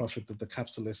the profit that the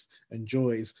capitalist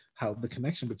enjoys, how the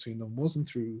connection between them wasn't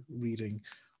through reading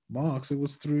Marx, it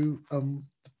was through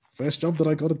first job that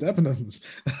I got at Debenhams,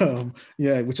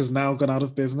 yeah, which has now gone out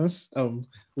of business,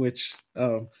 which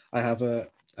I have a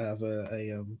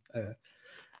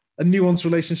nuanced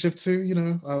relationship to. You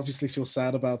know, I obviously feel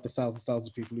sad about the thousands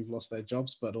of people who've lost their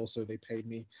jobs, but also they paid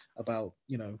me about,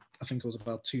 you know, I think it was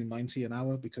about $2.90 an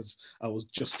hour because I was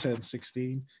just turned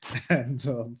 16, and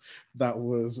that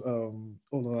was all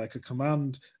that I could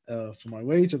command for my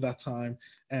wage at that time.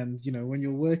 And you know, when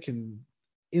you're working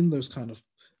in those kind of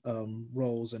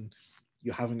roles and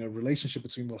you're having a relationship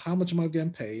between, well, how much am I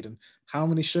getting paid and how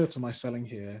many shirts am I selling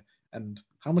here and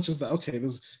how much is that? Okay,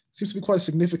 there's seems to be quite a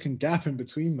significant gap in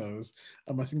between those.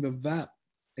 I think that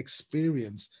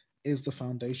experience is the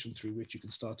foundation through which you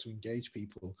can start to engage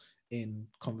people in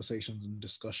conversations and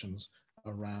discussions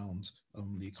around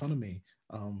the economy.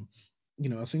 You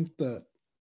know, I think that,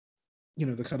 you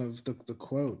know, the kind of the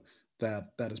quote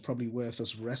that is probably worth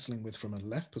us wrestling with from a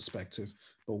left perspective,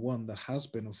 but one that has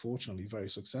been unfortunately very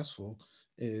successful,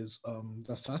 is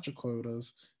the Thatcher quote of,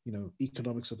 you know,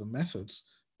 economics are the methods,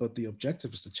 but the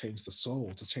objective is to change the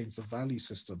soul, to change the value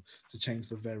system, to change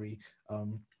the very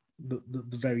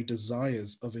the very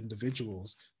desires of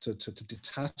individuals, to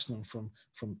detach them from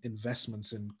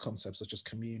investments in concepts such as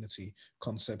community,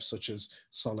 concepts such as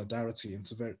solidarity, and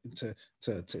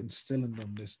to instill in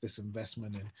them this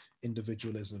investment in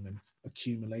individualism and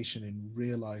accumulation, in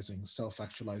realizing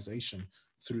self-actualization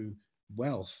through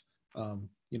wealth.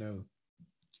 You know,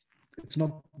 it's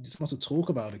not to talk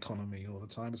about economy all the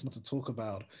time. It's not to talk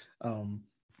about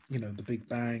you know, the Big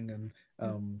Bang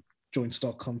and joint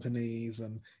stock companies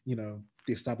and, you know,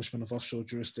 the establishment of offshore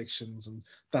jurisdictions and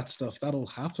that stuff. That all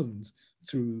happened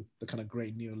through the kind of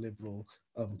great neoliberal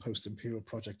post-imperial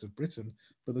project of Britain.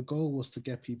 But the goal was to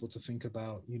get people to think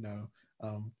about, you know,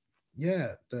 yeah,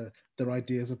 their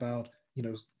ideas about, you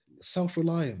know,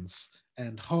 self-reliance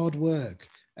and hard work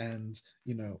and,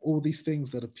 you know, all these things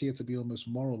that appear to be almost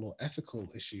moral or ethical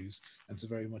issues, and to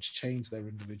very much change their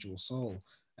individual soul.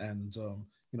 And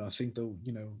you know, I think that,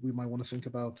 you know, we might want to think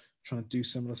about trying to do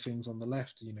similar things on the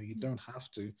left. You know, you don't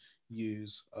have to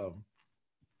use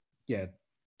yeah,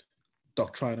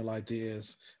 doctrinal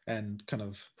ideas and kind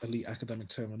of elite academic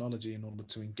terminology in order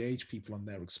to engage people on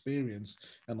their experience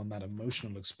and on that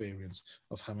emotional experience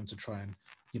of having to try and,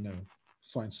 you know,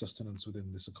 find sustenance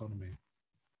within this economy.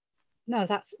 No,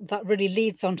 that really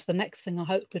leads on to the next thing I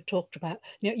hope we've talked about.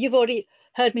 You know, you've already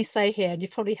heard me say here, and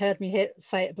you've probably heard me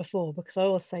say it before, because I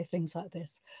always say things like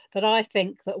this, that I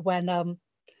think that when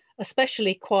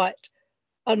especially quite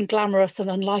unglamorous and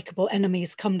unlikable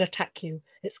enemies come to attack you,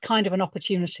 it's kind of an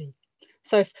opportunity.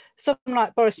 So if someone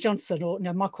like Boris Johnson or, you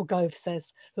know, Michael Gove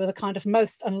says, who are the kind of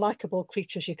most unlikable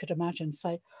creatures you could imagine,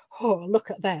 say, oh,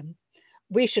 look at them,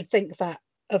 we should think of that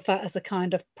as a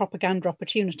kind of propaganda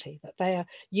opportunity, that they are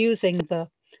using the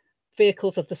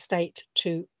vehicles of the state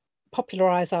to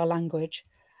popularize our language,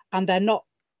 and they're not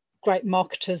great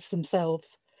marketers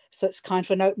themselves. So it's kind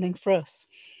of an opening for us.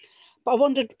 But I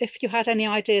wondered if you had any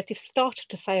ideas. You've started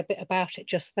to say a bit about it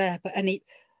just there, but any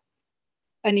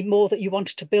more that you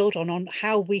wanted to build on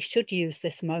how we should use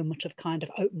this moment of kind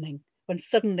of opening, when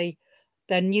suddenly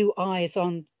there are new eyes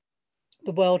on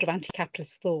the world of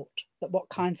anti-capitalist thought, that what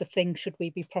kinds of things should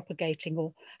we be propagating,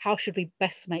 or how should we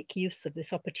best make use of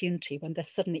this opportunity when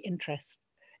there's suddenly interest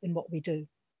in what we do?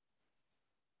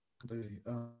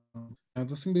 I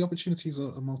think the opportunities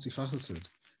are multifaceted.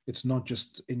 It's not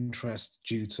just interest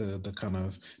due to the kind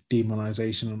of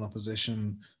demonization and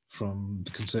opposition from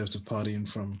the Conservative Party and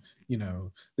from, you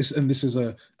know, this is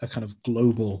a kind of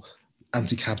global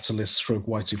anti-capitalist stroke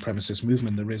white supremacist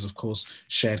movement. There is, of course,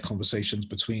 shared conversations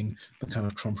between the kind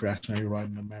of Trump reactionary right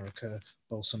in America,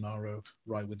 Bolsonaro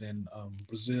right within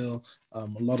Brazil. A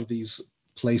lot of these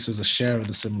places are sharing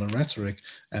the similar rhetoric,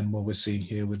 and what we're seeing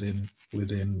here within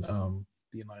the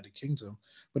United Kingdom.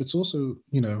 But it's also,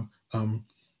 you know,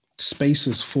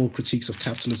 spaces for critiques of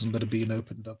capitalism that are being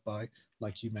opened up by,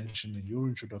 like you mentioned in your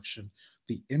introduction,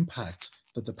 the impact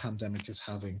that the pandemic is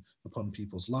having upon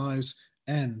people's lives,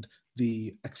 and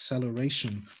the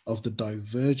acceleration of the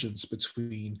divergence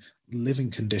between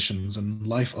living conditions and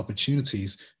life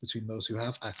opportunities between those who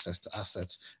have access to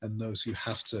assets and those who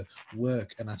have to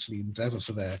work and actually endeavor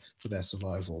for their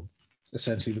survival.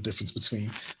 Essentially the difference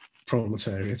between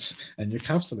proletariats and your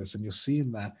capitalists. And you're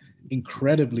seeing that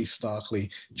incredibly starkly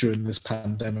during this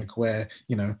pandemic, where,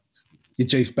 you know, your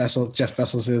Jeff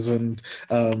Bezos's and,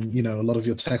 you know, a lot of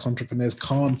your tech entrepreneurs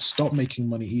can't stop making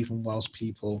money even whilst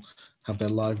people have their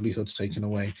livelihoods taken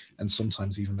away, and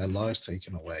sometimes even their lives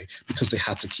taken away, because they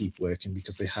had to keep working,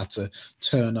 because they had to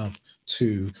turn up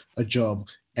to a job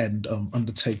and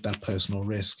undertake that personal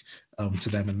risk to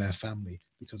them and their family,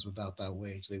 because without that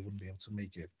wage, they wouldn't be able to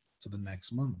make it to the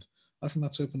next month. I think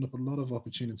that's opened up a lot of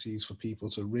opportunities for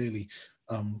people to really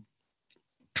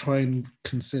try and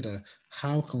consider,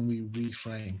 how can we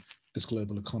reframe this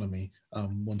global economy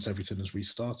once everything is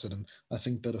restarted. And I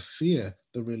think that a fear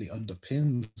that really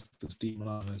underpins this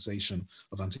demonization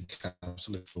of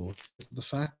anti-capitalist thought is the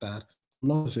fact that a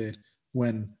lot of it,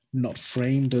 when not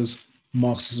framed as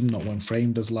Marxism, not when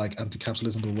framed as like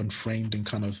anti-capitalism, but when framed in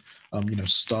kind of you know,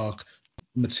 stark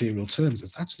material terms,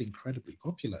 is actually incredibly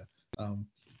popular. A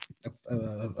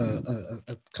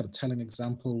kind of telling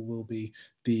example will be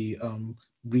the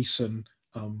recent,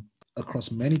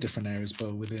 across many different areas,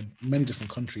 but within many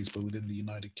different countries, but within the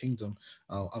United Kingdom,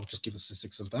 I'll just give the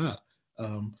statistics of that.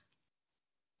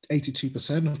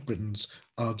 82% of Britons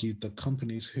argued that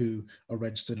companies who are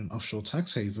registered in offshore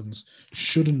tax havens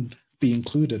shouldn't be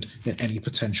included in any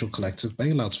potential collective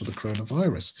bailouts for the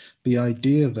coronavirus. The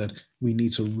idea that we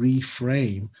need to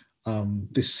reframe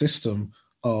this system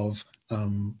of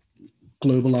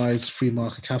globalized free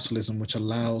market capitalism, which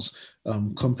allows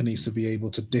companies to be able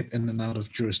to dip in and out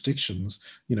of jurisdictions,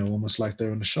 you know, almost like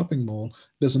they're in a shopping mall.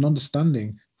 There's an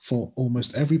understanding for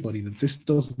almost everybody that this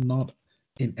does not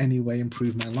in any way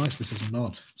improve my life. This is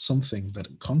not something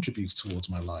that contributes towards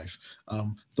my life.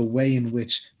 The way in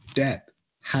which debt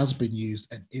has been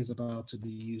used and is about to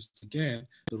be used again,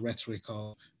 the rhetoric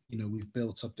of, you know, we've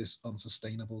built up this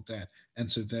unsustainable debt, and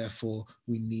so therefore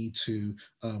we need to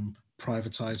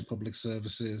privatize public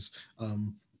services,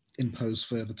 impose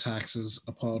further taxes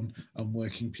upon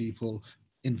working people,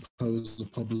 impose a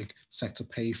public sector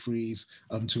pay freeze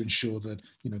to ensure that,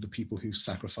 you know, the people who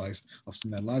sacrificed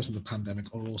often their lives in the pandemic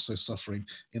are also suffering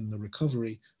in the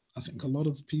recovery. I think a lot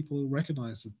of people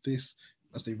recognize that this,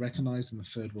 as they recognized in the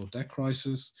third world debt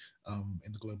crisis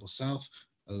in the global south,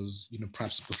 as, you know,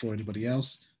 perhaps before anybody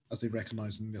else, as they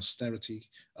recognize in the austerity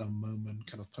moment,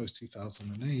 kind of post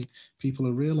 2008, people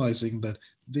are realizing that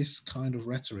this kind of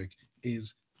rhetoric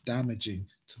is damaging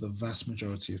to the vast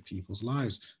majority of people's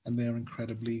lives, and they are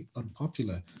incredibly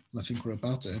unpopular. And I think we're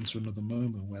about to enter another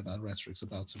moment where that rhetoric's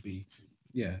about to be,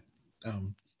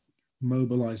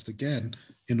 mobilized again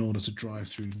in order to drive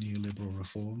through neoliberal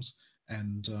reforms.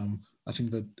 And I think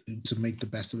that to make the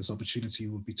best of this opportunity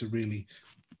would be to really,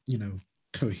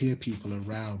 cohere people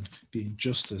around the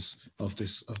injustice of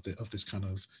this kind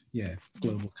of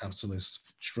global capitalist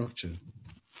structure.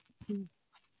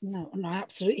 No, I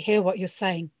absolutely hear what you're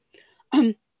saying.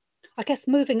 I guess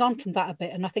moving on from that a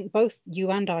bit, and I think both you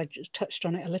and I just touched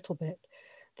on it a little bit,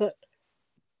 that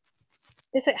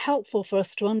is it helpful for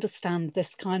us to understand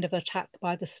this kind of attack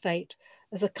by the state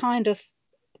as a kind of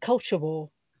culture war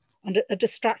and a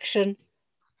distraction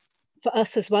for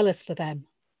us as well as for them?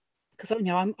 Because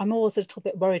I'm always a little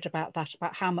bit worried about that,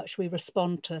 about how much we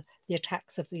respond to the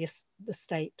attacks of the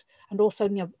state, and also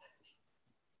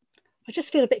I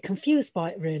just feel a bit confused by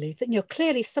it, really, that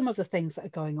clearly some of the things that are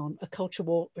going on are culture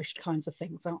war-ish kinds of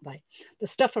things, aren't they? The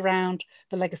stuff around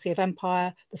the legacy of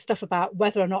empire, the stuff about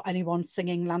whether or not anyone's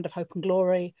singing Land of Hope and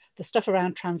Glory, the stuff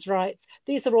around trans rights,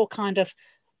 these are all kind of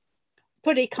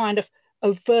pretty kind of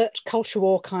overt culture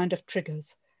war kind of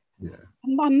triggers. Yeah.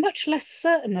 I'm much less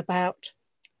certain about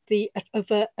the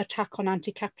overt attack on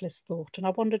anti-capitalist thought, and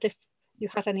I wondered if you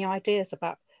had any ideas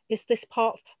about, is this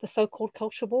part of the so-called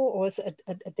culture war, or is it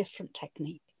a different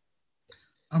technique?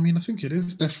 I mean, I think it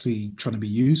is definitely trying to be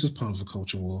used as part of the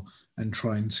culture war and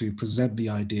trying to present the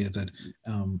idea that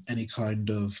any kind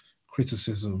of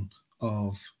criticism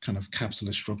of kind of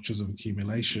capitalist structures of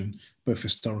accumulation, both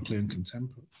historically and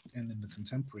contemporary, and in the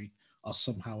contemporary, are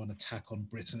somehow an attack on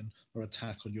Britain or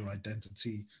attack on your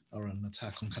identity or an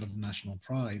attack on kind of national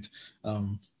pride.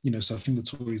 So I think the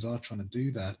Tories are trying to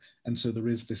do that. And so there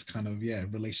is this kind of,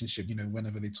 relationship,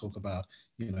 whenever they talk about,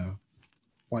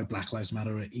 why Black Lives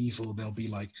Matter are evil, they'll be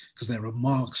like, because they're a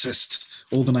Marxist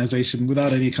organization,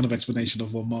 without any kind of explanation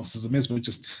of what Marxism is, but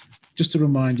just to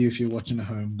remind you, if you're watching at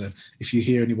home, that if you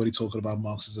hear anybody talking about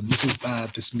Marxism, this is bad,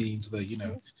 this means that,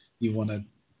 you want to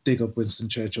dig up Winston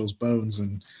Churchill's bones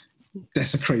and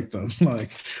desecrate them.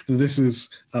 Like, this is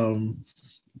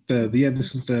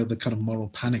this is the kind of moral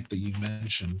panic that you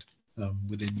mentioned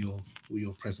within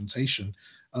your presentation.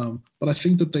 But I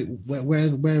think that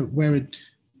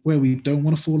where we don't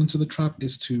want to fall into the trap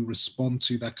is to respond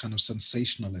to that kind of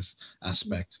sensationalist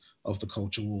aspect of the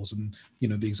culture wars. And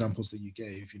the examples that you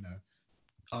gave,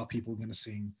 are people going to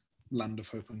sing Land of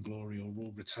Hope and Glory or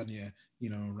Rule Britannia,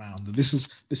 around? This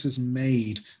is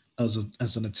made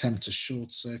as an attempt to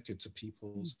short circuit to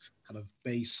people's kind of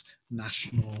base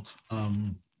national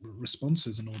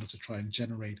responses in order to try and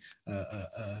generate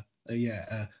an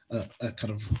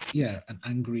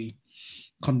angry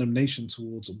condemnation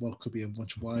towards what could be a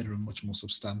much wider and much more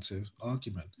substantive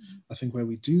argument. I think where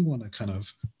we do want to kind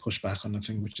of push back on the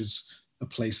thing, which is a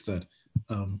place that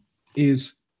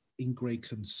is in great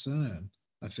concern,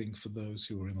 I think, for those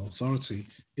who are in authority,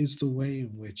 is the way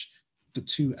in which the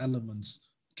two elements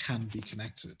can be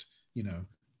connected.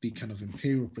 The kind of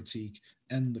imperial critique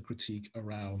and the critique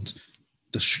around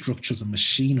the structures and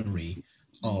machinery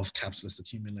of capitalist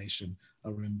accumulation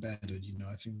are embedded.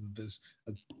 I think that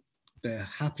they're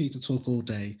happy to talk all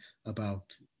day about,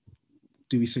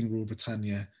 do we sing Rule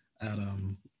Britannia at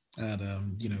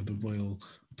the Royal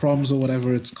Proms or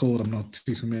whatever it's called? I'm not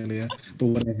too familiar, but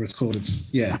whatever it's called,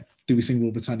 do we sing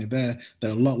Rule Britannia there?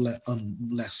 They're a lot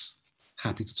less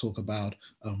happy to talk about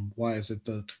why is it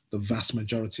that the vast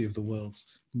majority of the world's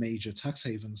major tax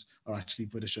havens are actually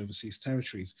British overseas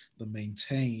territories that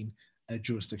maintain a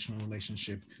jurisdictional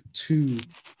relationship to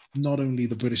not only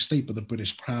the British state, but the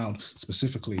British Crown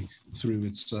specifically through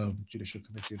its Judicial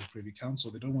Committee of the Privy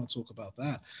Council. They don't want to talk about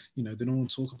that. They don't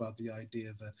want to talk about the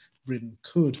idea that Britain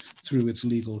could, through its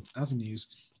legal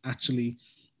avenues, actually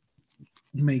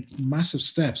make massive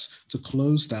steps to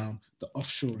close down the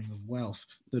offshoring of wealth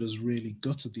that has really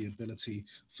gutted the ability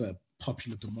for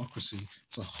popular democracy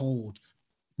to hold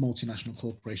multinational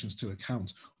corporations to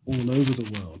account all over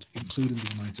the world, including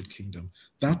the United Kingdom.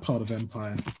 That part of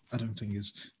empire, I don't think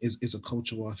is a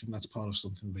culture war. I think that's part of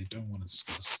something they don't want to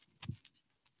discuss.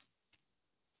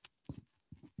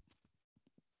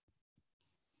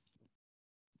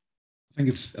 I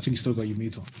think you still got your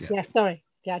mute on. Yeah, sorry.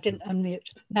 Yeah, I didn't unmute.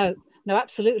 No,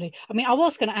 absolutely. I mean, I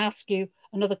was going to ask you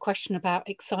another question about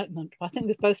excitement, but I think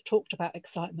we've both talked about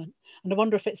excitement. And I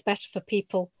wonder if it's better for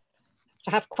people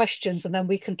to have questions and then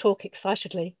we can talk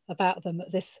excitedly about them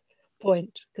at this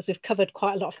point, because we've covered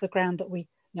quite a lot of the ground that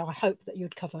I hope that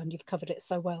you'd cover, and you've covered it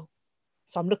so well.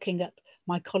 So I'm looking at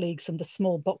my colleagues and the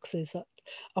small boxes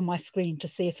on my screen to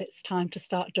see if it's time to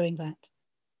start doing that.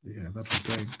 Yeah, that'd be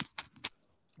great.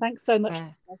 Thanks so much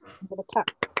for the clap.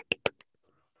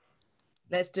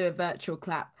 Let's do a virtual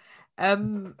clap.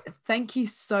 Thank you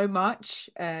so much,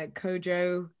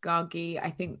 Kojo, Gargi. I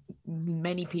think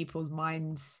many people's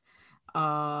minds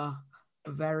are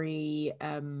very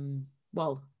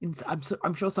well,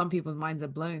 I'm sure some people's minds are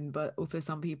blown, but also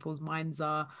some people's minds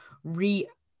are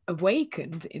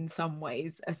reawakened in some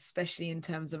ways, especially in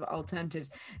terms of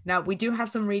alternatives. Now, we do have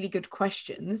some really good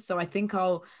questions, so I think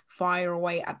I'll fire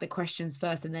away at the questions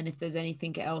first, and then if there's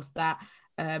anything else that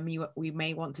we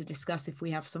may want to discuss if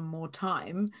we have some more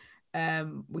time,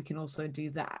 we can also do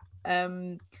that.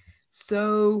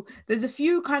 So there's a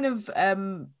few kind of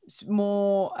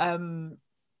more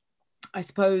I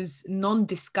suppose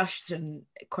non-discussion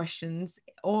questions,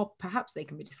 or perhaps they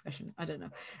can be discussion, I don't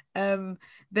know.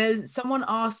 There's someone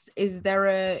asked, is there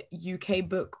a UK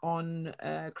book on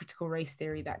critical race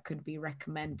theory that could be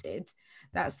recommended?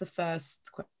 That's the first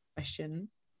question.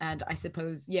 And I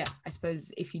suppose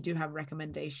if you do have a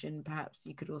recommendation, perhaps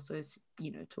you could also,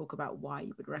 talk about why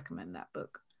you would recommend that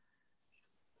book.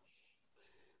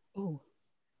 Oh,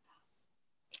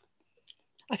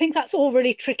 I think that's all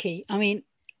really tricky. I mean,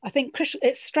 I think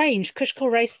it's strange. Critical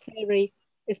race theory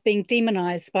is being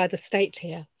demonized by the state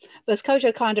here. But as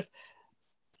Kojo kind of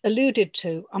alluded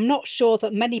to, I'm not sure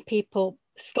that many people,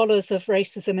 scholars of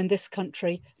racism in this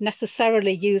country,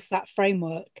 necessarily use that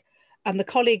framework. And the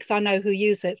colleagues I know who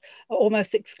use it are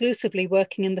almost exclusively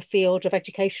working in the field of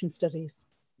education studies.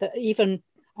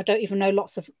 I don't even know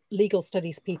lots of legal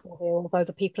studies people here, although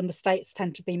the people in the States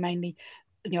tend to be mainly,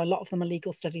 a lot of them are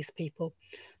legal studies people.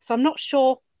 So I'm not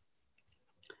sure.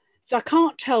 So I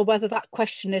can't tell whether that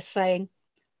question is saying,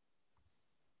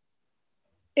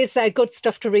 is there good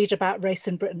stuff to read about race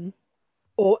in Britain?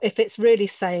 Or if it's really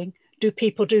saying, do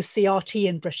people do CRT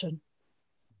in Britain?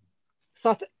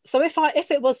 So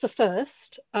if it was the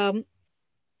first,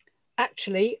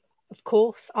 actually, of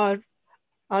course, I'd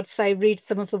say read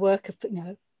some of the work of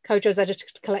Kojo's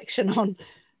edited collection on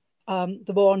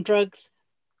the war on drugs.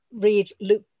 Read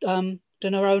Luke de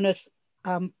Noronha's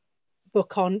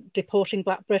book on deporting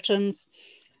Black Britons.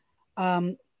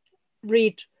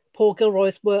 Read Paul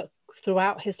Gilroy's work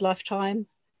throughout his lifetime.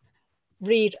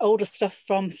 Read older stuff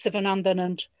from Sivananthan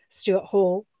and Stuart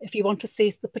Hall if you want to see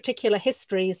the particular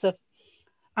histories of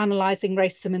analysing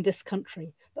racism in this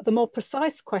country. But the more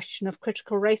precise question of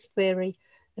critical race theory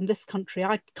in this country,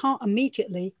 I can't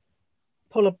immediately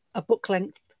pull a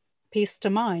book-length piece to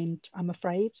mind, I'm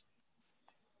afraid.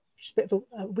 It's a bit of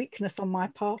a weakness on my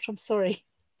part, I'm sorry.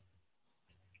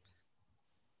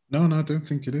 No, I don't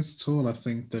think it is at all. I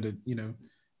think that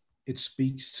it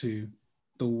speaks to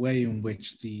the way in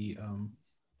which the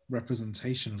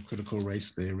representation of critical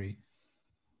race theory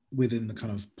within the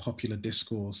kind of popular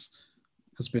discourse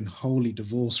has been wholly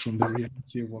divorced from the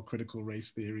reality of what critical race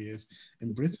theory is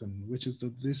in Britain, which is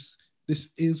that this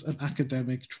is an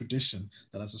academic tradition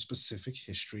that has a specific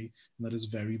history and that is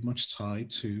very much tied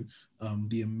to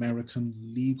the American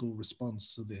legal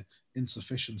response to the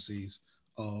insufficiencies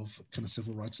of kind of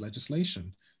civil rights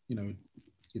legislation. Your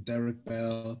Derek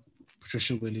Bell,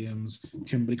 Patricia Williams,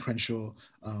 Kimberly Crenshaw,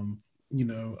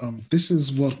 this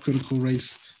is what critical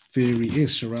race theory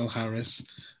is, Sherelle Harris.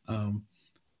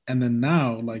 And then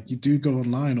now, like, you do go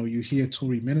online or you hear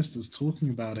Tory ministers talking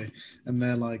about it, and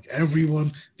they're like,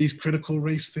 these critical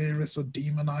race theorists are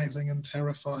demonizing and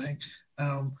terrifying.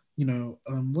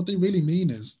 What they really mean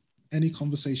is any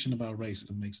conversation about race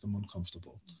that makes them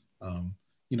uncomfortable.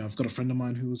 I've got a friend of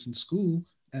mine who was in school,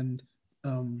 and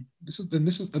this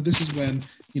is when,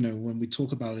 when we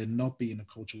talk about it not being a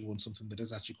cultural war and something that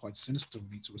is actually quite sinister for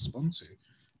me to respond to.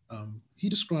 He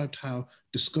described how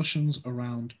discussions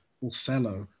around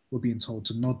Othello were being told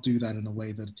to not do that in a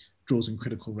way that draws in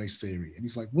critical race theory. And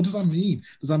he's like, what does that mean?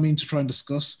 Does that mean to try and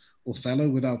discuss Othello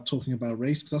without talking about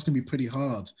race? Because that's going to be pretty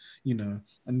hard,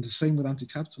 And the same with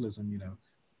anti-capitalism,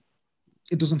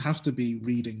 It doesn't have to be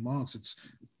reading Marx. It's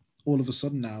all of a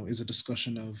sudden now is a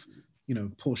discussion of,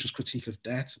 Portia's critique of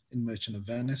debt in Merchant of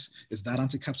Venice. Is that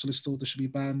anti-capitalist thought that should be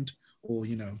banned? Or,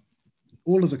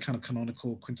 all of the kind of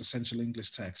canonical quintessential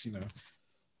English texts,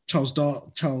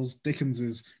 Charles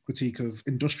Dickens's critique of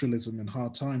industrialism in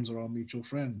Hard Times or Our Mutual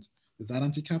Friend. Is that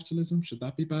anti-capitalism? Should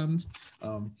that be banned?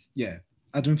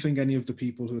 I don't think any of the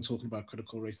people who are talking about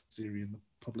critical race theory in the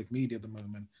public media at the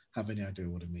moment have any idea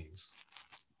what it means.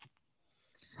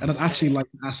 And I'd actually like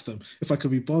to ask them if I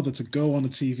could be bothered to go on a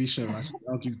TV show and actually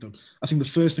argue with them. I think the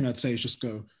first thing I'd say is just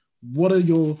go, what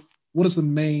is the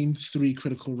main 3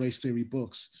 critical race theory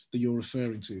books that you're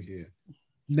referring to here?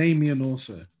 Name me an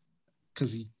author.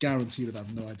 because you guarantee that I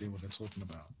have no idea what they're talking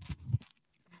about.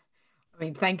 I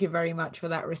mean, thank you very much for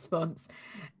that response.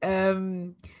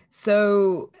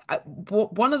 So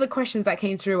one of the questions that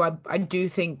came through, I do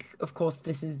think, of course,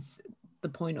 this is the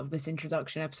point of this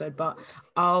introduction episode, but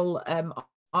I'll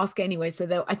ask anyway.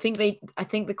 So I think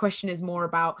the question is more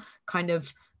about kind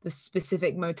of the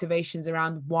specific motivations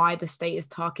around why the state is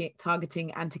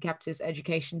targeting anti-capitalist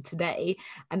education today.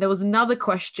 And there was another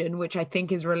question which I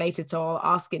think is related, so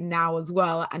I'll ask it now as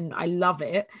well, and I love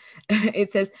it. It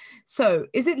says, so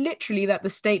is it literally that the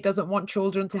state doesn't want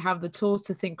children to have the tools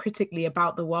to think critically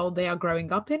about the world they are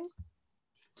growing up in?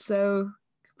 So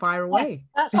fire away. Yes,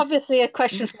 that's obviously a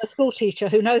question from a school teacher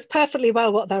who knows perfectly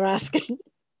well what they're asking.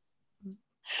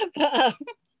 But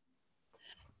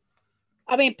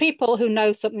I mean, people who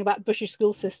know something about the British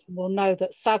school system will know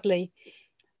that, sadly,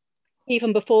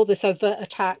 even before this overt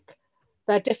attack,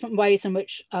 there are different ways in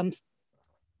which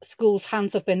schools'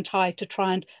 hands have been tied to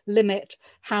try and limit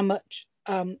how much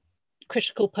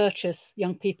critical purchase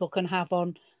young people can have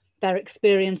on their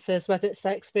experiences, whether it's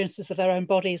their experiences of their own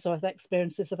bodies or their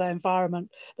experiences of their environment.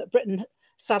 That Britain,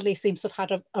 sadly, seems to have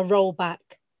had a rollback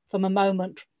from a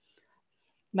moment,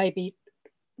 maybe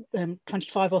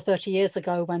 25 or 30 years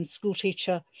ago, when school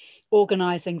teacher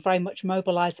organising very much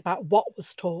mobilised about what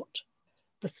was taught.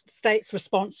 The state's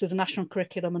response to the national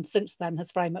curriculum, and since then,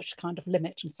 has very much kind of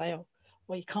limit and say, oh,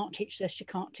 well, you can't teach this, you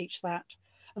can't teach that,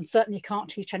 and certainly you can't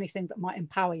teach anything that might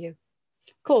empower you.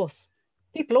 Of course,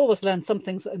 people always learn some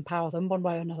things that empower them one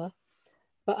way or another,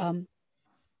 but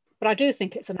I do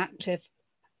think it's an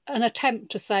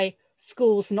attempt to say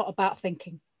school's not about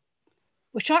thinking,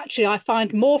 which actually I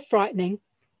find more frightening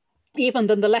even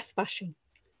than the left bashing.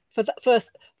 For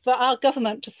our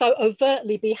government to so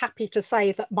overtly be happy to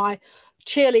say that my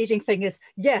cheerleading thing is,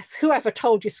 yes, whoever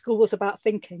told you school was about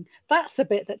thinking, that's a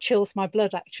bit that chills my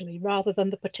blood, actually, rather than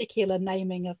the particular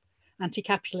naming of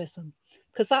anti-capitalism,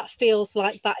 because that feels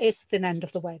like that is the thin end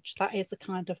of the wedge. That is a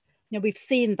kind of, we've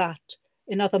seen that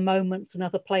in other moments and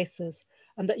other places,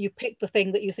 and that you pick the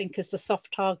thing that you think is the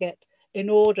soft target in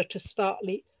order to start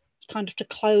kind of to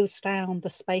close down the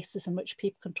spaces in which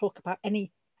people can talk about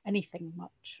anything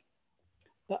much.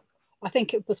 But I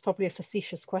think it was probably a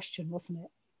facetious question, wasn't it?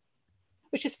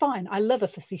 Which is fine. I love a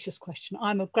facetious question.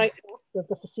 I'm a great master of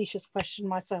the facetious question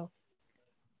myself.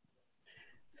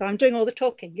 So I'm doing all the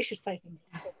talking. You should say things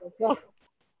as well.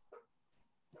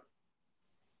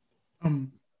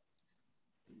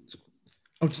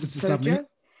 Is that me?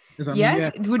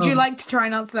 Yeah. Would you like to try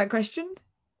and answer that question?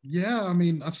 Yeah, I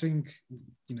mean, I think,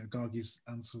 Gargi's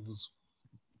answer was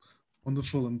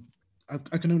wonderful, and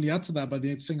I can only add to that. But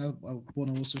the thing I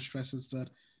want to also stress is that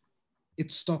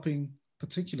it's stopping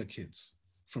particular kids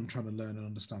from trying to learn and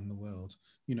understand the world,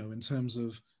 in terms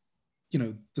of,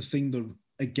 the thing that,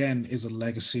 again, is a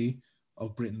legacy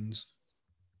of Britain's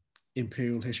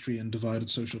imperial history and divided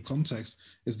social context,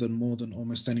 is that more than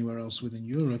almost anywhere else within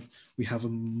Europe, we have a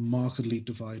markedly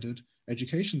divided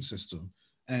education system.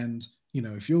 And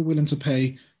if you're willing to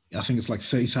pay, I think it's like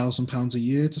 £30,000 a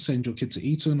year to send your kid to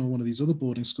Eton or one of these other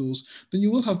boarding schools, then you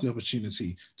will have the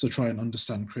opportunity to try and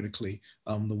understand critically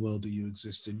the world that you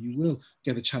exist in. You will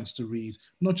get a chance to read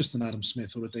not just an Adam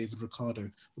Smith or a David Ricardo,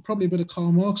 but probably a bit of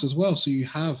Karl Marx as well. So you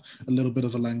have a little bit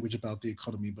of a language about the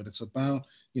economy, but it's about,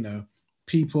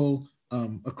 people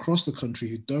across the country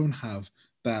who don't have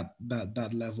that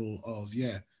level of,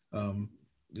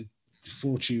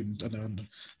 fortune.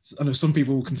 I know some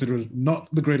people will consider it not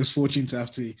the greatest fortune to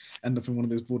have to end up in one of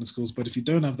those boarding schools, but if you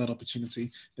don't have that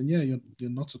opportunity, then you're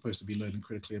not supposed to be learning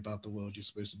critically about the world. You're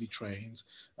supposed to be trained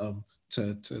to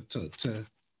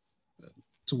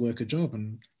work a job,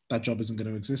 and that job isn't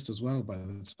going to exist as well by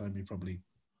the time you probably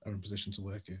are in position to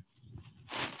work it.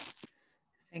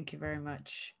 Thank you very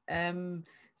much.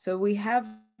 So we have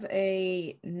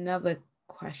another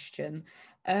question.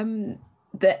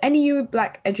 The NEU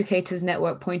Black Educators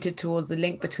Network pointed towards the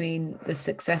link between the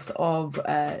success of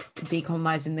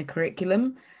decolonizing the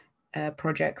curriculum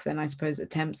projects and I suppose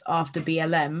attempts after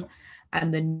BLM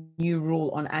and the new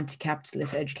rule on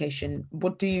anti-capitalist education.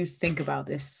 What do you think about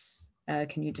this?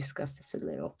 Can you discuss this a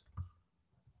little?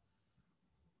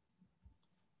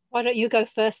 Why don't you go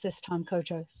first this time,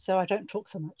 Kojo, so I don't talk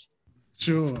so much?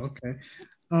 Sure, okay.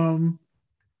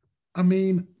 I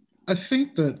mean, I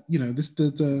think that,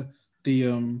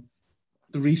 the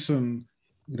recent,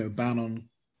 ban on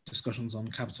discussions on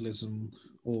capitalism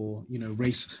or,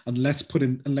 race, unless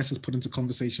it's put into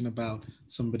conversation about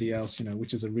somebody else,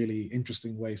 which is a really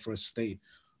interesting way for a state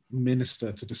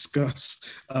minister to discuss,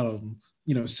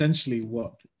 essentially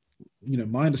what,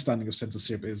 my understanding of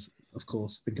censorship is of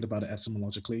course, thinking about it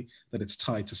etymologically, that it's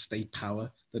tied to state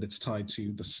power, that it's tied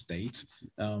to the state,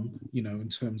 you know, in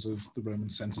terms of the Roman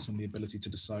census and the ability to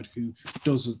decide who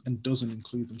does and doesn't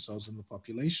include themselves in the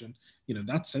population. You know,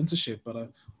 that's censorship, but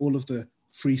all of the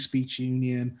free speech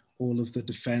union, all of the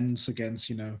defense against,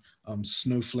 you know,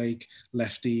 snowflake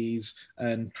lefties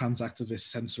and trans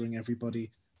activists censoring everybody,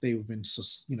 they've been,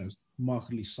 you know,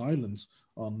 markedly silent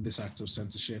on this act of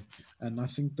censorship. And I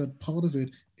think that part of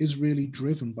it is really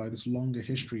driven by this longer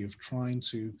history of trying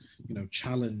to, you know,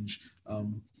 challenge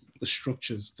the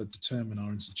structures that determine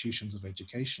our institutions of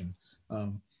education.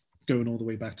 Going all the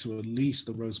way back to at least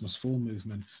the Rhodes Must Fall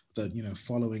movement that, you know,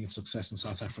 following its success in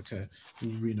South Africa,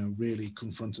 you know, really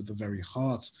confronted the very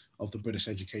heart of the British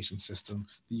education system,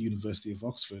 the University of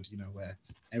Oxford, you know, where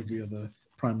every other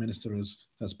prime minister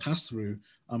has passed through.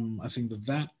 I think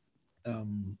that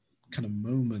kind of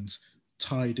moment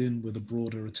tied in with a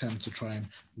broader attempt to try and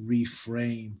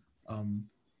reframe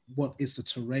what is the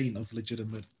terrain of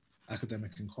legitimate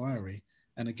academic inquiry.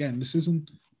 And again, this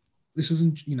isn't,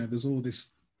 you know, there's all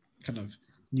this kind of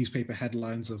newspaper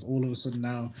headlines of all of a sudden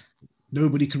now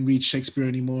nobody can read Shakespeare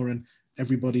anymore and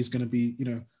everybody's going to be, you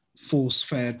know,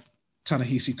 force-fed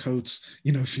Ta-Nehisi Coates,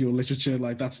 you know, for your literature,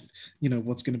 like that's, you know,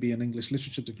 what's going to be in English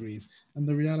literature degrees. And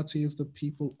the reality is that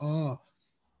people are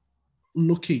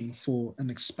looking for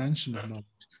an expansion of knowledge,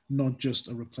 not just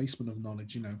a replacement of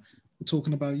knowledge. You know, we're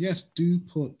talking about, yes, do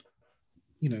put,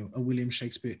 you know, a William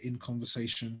Shakespeare in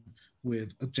conversation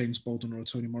with a James Baldwin or a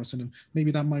Toni Morrison, and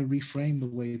maybe that might reframe the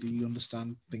way that you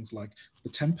understand things like The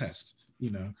Tempest,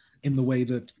 you know, in the way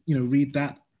that, you know, read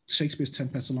that Shakespeare's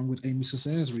Tempest along with Amy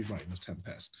Césaire's rewriting of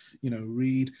Tempest, you know,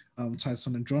 read Titus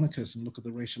and Andronicus and look at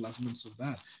the racial elements of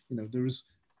that. You know, there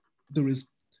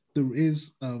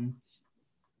is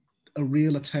a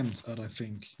real attempt at, I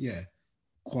think, yeah,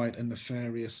 quite a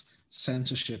nefarious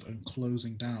censorship and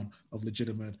closing down of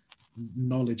legitimate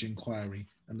knowledge inquiry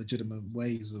and legitimate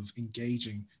ways of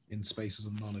engaging in spaces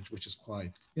of knowledge, which is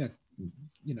quite, yeah,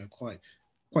 you know, quite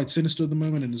sinister at the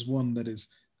moment, and is one that is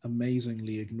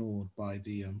amazingly ignored by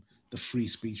the free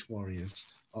speech warriors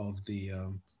of the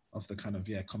kind of,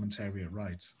 yeah, commentariat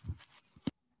right.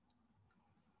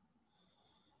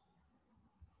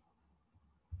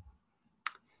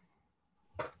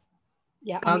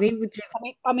 Yeah, Gargi, would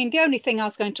you? I mean, the only thing I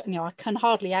was going to, you know, I can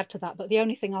hardly add to that, but the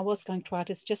only thing I was going to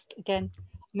add is just, again,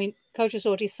 I mean, Kojo's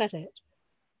already said it,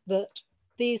 that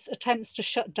these attempts to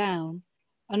shut down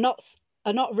are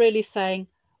not really saying,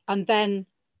 and then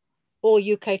all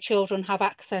UK children have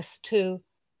access to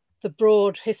the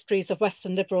broad histories of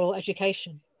Western liberal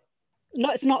education.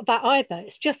 No, it's not that either.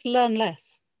 It's just learn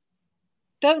less.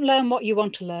 Don't learn what you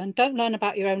want to learn. Don't learn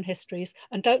about your own histories,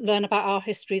 and don't learn about our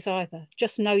histories either.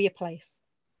 Just know your place.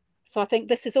 So I think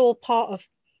this is all part of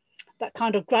that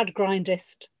kind of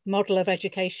Gradgrindist model of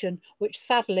education, which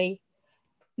sadly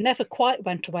never quite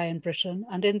went away in Britain.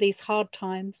 And in these hard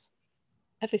times,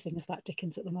 everything is like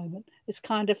Dickens at the moment. It's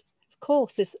kind of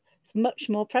course, it's much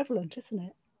more prevalent, isn't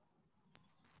it?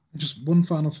 Just one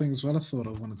final thing as well, I thought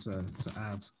I wanted to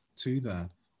add to that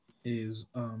is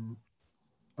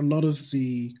a lot of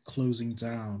the closing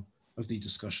down of the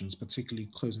discussions, particularly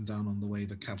closing down on the way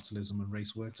that capitalism and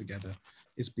race work together,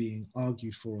 is being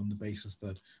argued for on the basis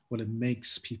that, well, it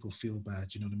makes people feel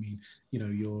bad. You know what I mean? You know,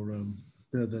 your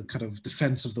the kind of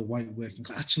defense of the white working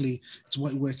class. Actually, it's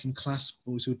white working class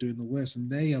boys who are doing the worst, and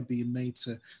they are being made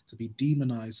to be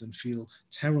demonized and feel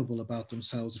terrible about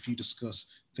themselves if you discuss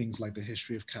things like the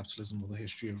history of capitalism or the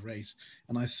history of race.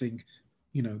 And I think,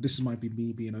 you know, this might be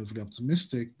me being overly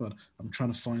optimistic, but I'm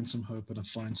trying to find some hope, and I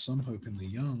find some hope in the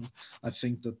young. I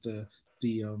think that the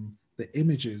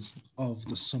images of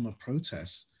the summer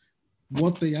protests,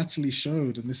 what they actually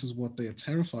showed, and this is what they are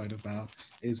terrified about,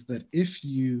 is that if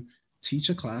you teach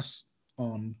a class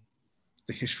on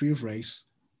the history of race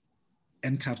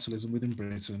and capitalism within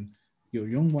Britain, your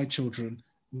young white children,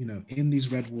 you know, in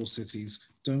these red wall cities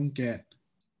don't get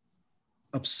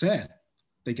upset,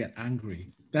 they get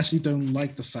angry. They actually don't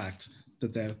like the fact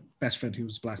that their best friend who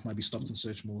was black might be stopped and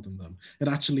searched more than them. It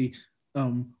actually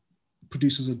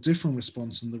produces a different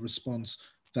response than the response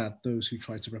that those who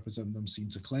try to represent them seem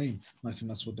to claim. And I think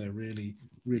that's what they're really,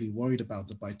 really worried about,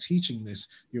 that by teaching this,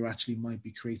 you actually might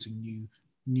be creating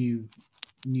new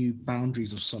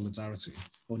boundaries of solidarity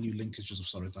or new linkages of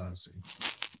solidarity.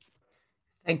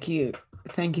 Thank you.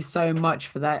 Thank you so much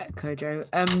for that, Kojo.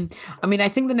 I mean, I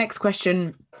think the next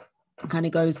question kind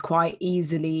of goes quite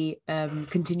easily,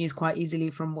 continues quite easily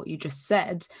from what you just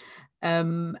said.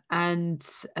 So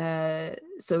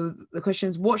the question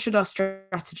is, what should our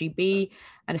strategy be?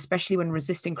 And especially when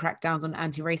resisting crackdowns on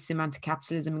anti-racism,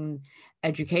 anti-capitalism in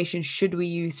education, should we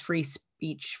use free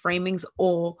speech framings,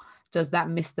 or does that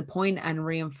miss the point and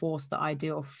reinforce the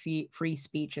idea of free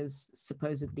speech as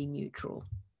supposedly neutral?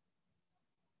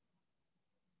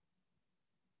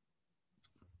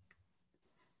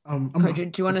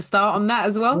 Kojo, do you want to start on that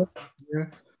as well? Yeah.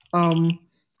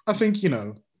 I think, you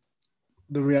know,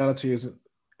 the reality is that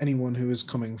anyone who is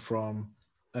coming from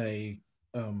a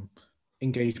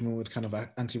engagement with kind of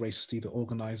anti-racist, either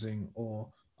organizing or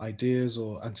ideas,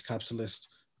 or anti-capitalist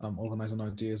organizing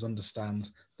ideas,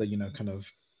 understands that, you know, kind of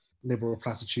liberal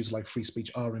platitudes like free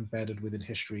speech are embedded within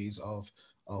histories of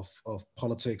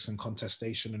politics and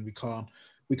contestation, and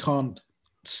we can't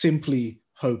simply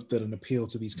hope that an appeal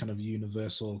to these kind of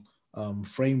universal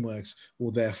frameworks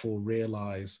will therefore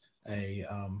realize a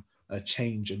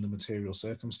change in the material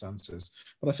circumstances.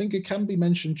 But I think it can be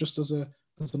mentioned just as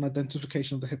an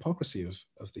identification of the hypocrisy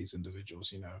of these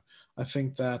individuals. You know, I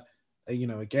think that, you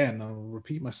know, again, I'll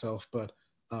repeat myself, but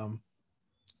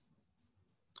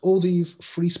all these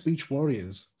free speech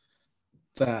warriors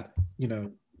that, you know,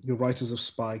 your writers of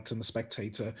Spiked and The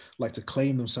Spectator like to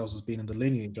claim themselves as being in the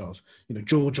lineage of, you know,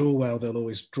 George Orwell, they'll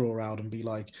always draw out and be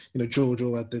like, you know, George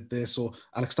Orwell did this, or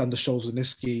Alexander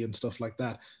Solzhenitsyn and stuff like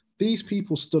that. These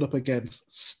people stood up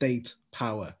against state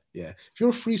power. Yeah. If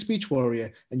you're a free speech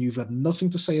warrior and you've had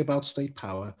nothing to say about state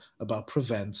power, about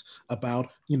Prevent, about,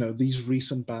 you know, these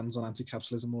recent bans on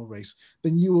anti-capitalism or race,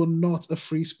 then you are not a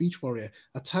free speech warrior.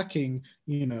 Attacking,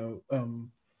 you know,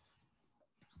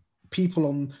 people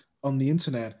on the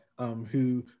internet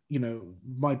who, you know,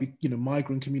 might be, you know,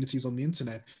 migrant communities on the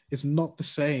internet is not the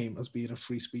same as being a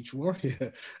free speech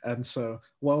warrior. And so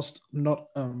whilst not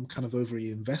kind of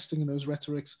overly investing in those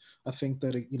rhetorics, I think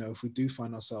that, you know, if we do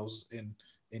find ourselves in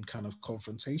kind of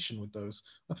confrontation with those,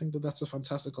 I think that that's a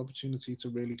fantastic opportunity to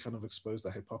really kind of expose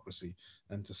that hypocrisy,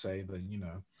 and to say that, you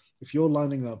know, if you're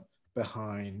lining up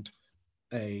behind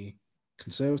a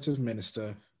conservative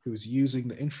minister who is using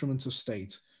the instruments of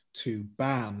state to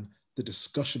ban the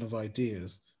discussion of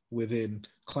ideas within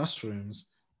classrooms,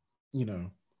 you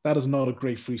know, that is not a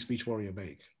great free speech warrior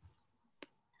make.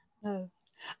 No.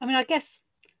 I mean, I guess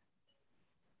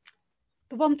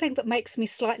the one thing that makes me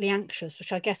slightly anxious,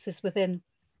 which I guess is within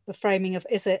the framing of,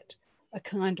 is it a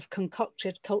kind of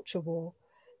concocted culture war,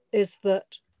 is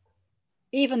that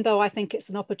even though I think it's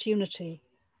an opportunity,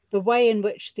 the way in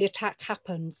which the attack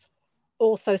happens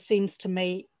also seems to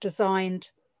me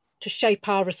designed to shape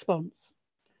our response,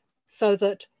 so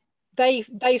that they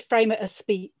frame it as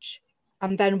speech,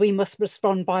 and then we must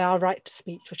respond by our right to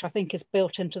speech, which I think is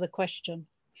built into the question.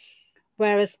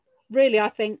 Whereas really, I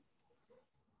think,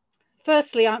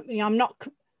 firstly, I'm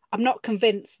not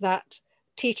convinced that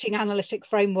teaching analytic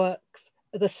frameworks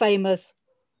are the same as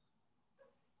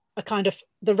a kind of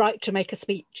the right to make a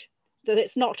speech, that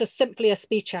it's not just simply a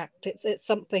speech act, it's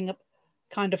something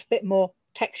kind of a bit more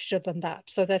texture than that.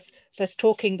 So there's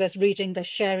talking, there's reading, there's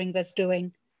sharing, there's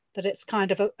doing, that it's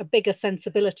kind of a bigger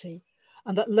sensibility,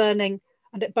 and that learning,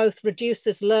 and it both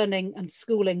reduces learning and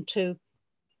schooling to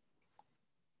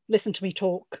listen to me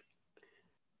talk,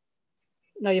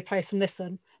 know your place and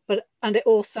listen, and it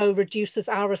also reduces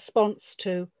our response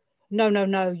to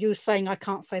no, you saying I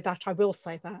can't say that, I will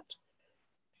say that.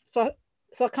 So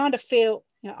I kind of feel,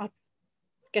 you know, I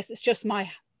guess it's just my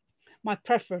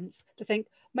preference to think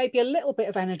maybe a little bit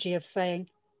of energy of saying,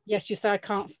 yes, you say I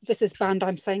can't, this is banned,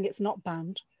 I'm saying it's not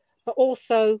banned, but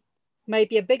also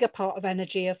maybe a bigger part of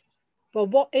energy of, well,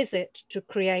 what is it to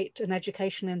create an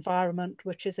education environment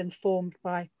which is informed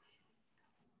by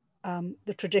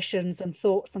the traditions and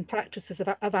thoughts and practices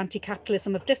of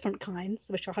anti-capitalism of different kinds,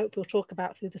 which I hope we'll talk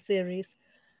about through the series,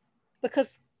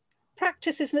 because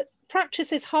practice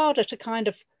is harder to kind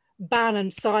of ban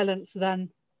and silence than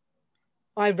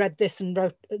I read this and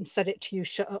wrote and said it to you,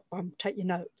 shut up, take your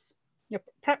notes. You know,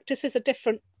 practice is a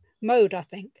different mode, I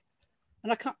think.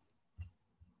 And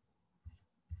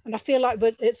I feel like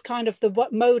it's kind of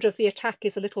what mode of the attack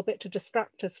is a little bit to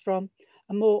distract us from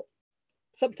a more,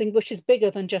 something which is bigger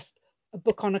than just a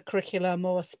book on a curriculum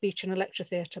or a speech in a lecture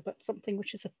theatre, but something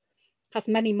which has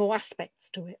many more aspects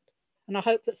to it. And I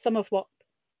hope that some of what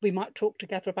we might talk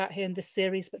together about here in this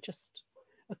series, but just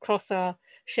across our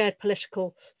shared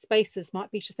political spaces,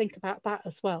 might be to think about that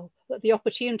as well. That the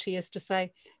opportunity is to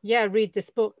say, yeah, read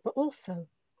this book, but also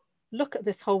look at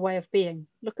this whole way of being,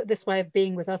 look at this way of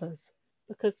being with others,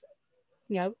 because,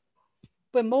 you know,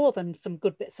 we're more than some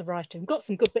good bits of writing. We've got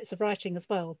some good bits of writing as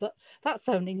well, but that's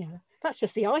only, you know, that's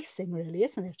just the icing really,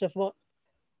 isn't it, of what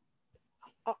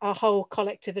our whole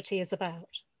collectivity is about.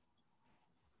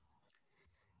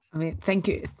 I mean, thank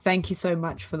you so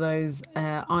much for those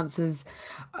answers.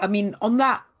 I mean, on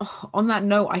that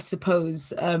note, I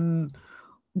suppose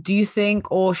do you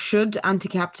think, or should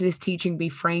anti-capitalist teaching be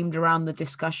framed around the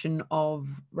discussion of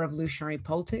revolutionary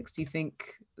politics? Do you think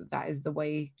that is the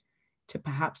way to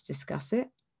perhaps discuss it?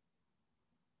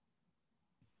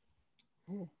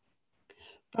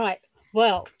 Right.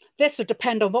 Well, this would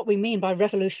depend on what we mean by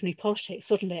revolutionary politics,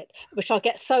 wouldn't it? Which I'll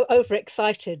get so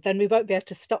overexcited, then we won't be able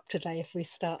to stop today if we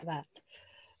start that.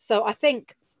 So I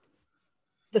think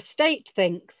the state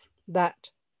thinks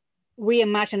that we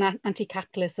imagine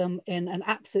anti-capitalism in an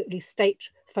absolutely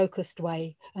state-focused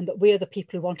way, and that we are the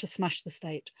people who want to smash the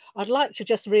state. I'd like to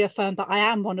just reaffirm that I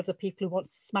am one of the people who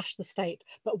wants to smash the state,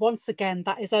 but once again,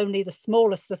 that is only the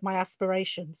smallest of my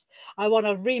aspirations. I want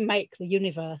to remake the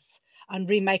universe and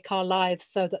remake our lives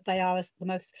so that they are the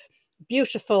most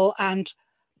beautiful and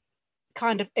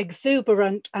kind of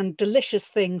exuberant and delicious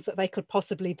things that they could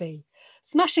possibly be.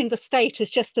 Smashing the state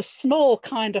is just a small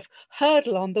kind of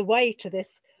hurdle on the way to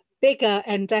this bigger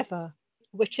endeavor,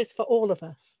 which is for all of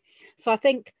us. So I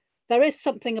think there is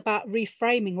something about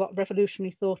reframing what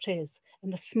revolutionary thought is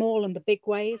in the small and the big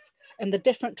ways, and the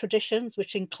different traditions,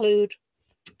 which include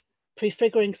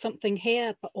prefiguring something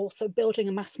here, but also building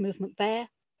a mass movement there,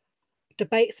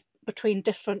 debates between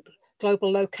different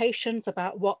global locations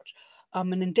about what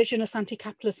an indigenous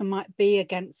anti-capitalism might be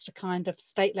against a kind of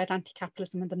state-led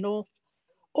anti-capitalism in the north.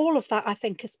 All of that, I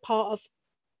think, is part of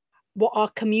what our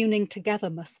communing together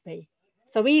must be.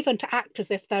 So even to act as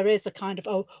if there is a kind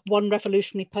of one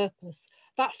revolutionary purpose,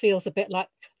 that feels a bit like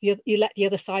you let the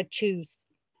other side choose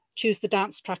the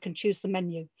dance track and choose the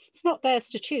menu. It's not theirs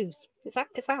to choose. It's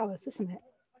ours, isn't it?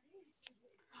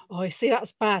 Oh, you see,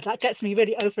 that's bad. That gets me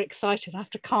really overexcited. I have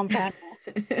to calm down.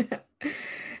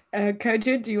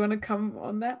 Kojo, do you want to come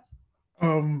on that?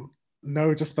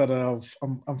 No, just that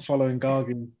I'm following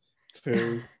Gargi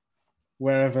to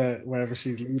wherever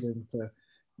she's leading to,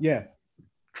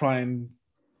 try and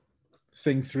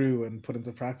think through and put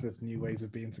into practice new ways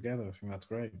of being together. I think that's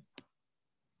great.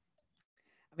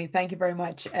 I mean, thank you very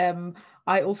much.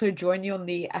 I also join you on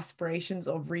the aspirations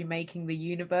of remaking the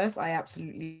universe. I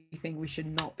absolutely think we should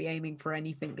not be aiming for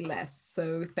anything less.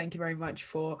 So thank you very much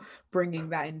for bringing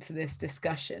that into this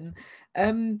discussion.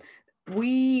 I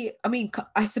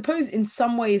suppose in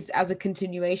some ways, as a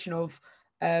continuation of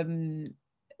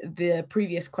the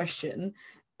previous question,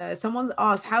 someone's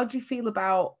asked, how do you feel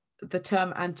about the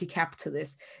term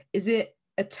anti-capitalist? Is it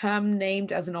a term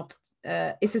named as an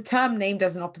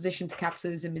opposition to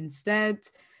capitalism instead,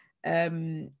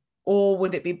 or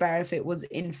would it be better if it was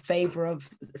in favor of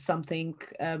something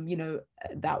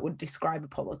that would describe a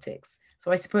politics?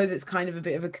 So I suppose it's kind of a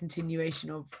bit of a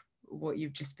continuation of what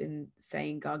you've just been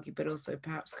saying, Gargi, but also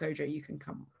perhaps Kojo, you can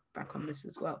come back on this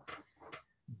as well.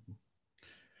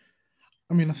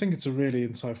 I mean, I think it's a really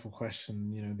insightful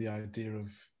question, the idea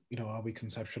of are we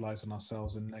conceptualizing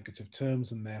ourselves in negative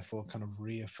terms and therefore kind of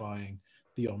reifying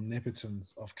the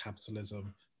omnipotence of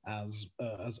capitalism as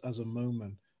a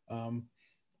moment? I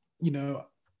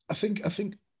think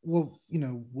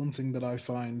one thing that I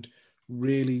find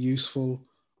really useful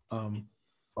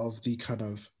of the kind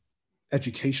of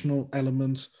educational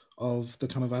element of the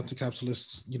kind of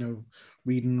anti-capitalists,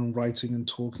 reading and writing and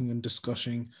talking and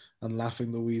discussing and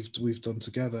laughing that we've done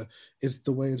together is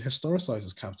the way it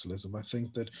historicizes capitalism. I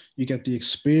think that you get the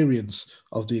experience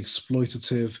of the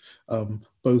exploitative,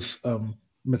 both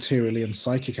materially and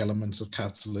psychic elements of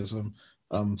capitalism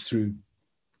through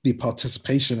the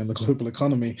participation in the global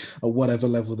economy at whatever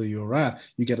level that you're at.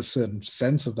 You get a certain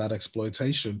sense of that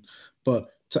exploitation,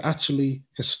 but to actually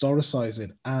historicize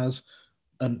it as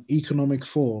an economic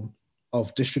form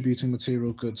of distributing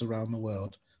material goods around the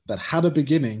world that had a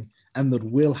beginning and that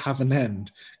will have an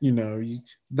end,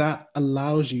 that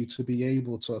allows you to be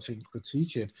able to, I think,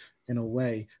 critique it in a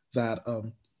way that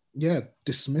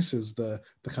dismisses the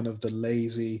kind of the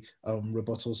lazy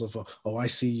rebuttals of I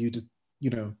see you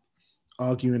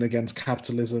arguing against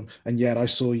capitalism, and yet I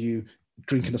saw you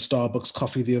drinking a Starbucks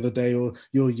coffee the other day, or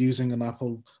you're using an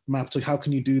Apple map. How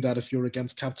can you do that if you're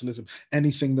against capitalism?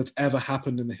 Anything that's ever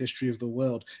happened in the history of the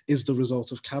world is the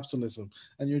result of capitalism.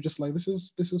 And you're just like, this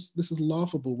is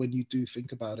laughable when you do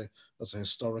think about it as a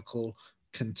historical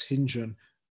contingent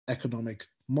economic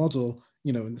model,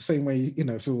 in the same way,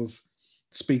 if it was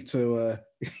speak to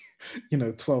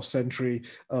 12th century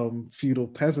feudal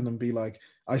peasant and be like,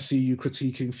 I see you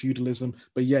critiquing feudalism,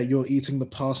 but yeah, you're eating the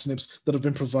parsnips that have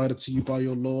been provided to you by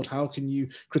your lord. How can you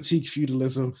critique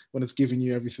feudalism when it's giving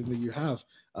you everything that you have?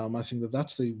 I think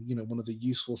that's the one of the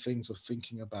useful things of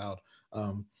thinking about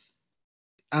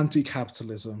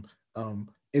anti-capitalism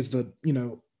is that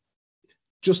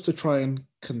just to try and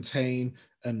contain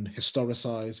and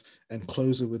historicize and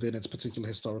close it within its particular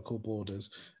historical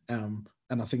borders. And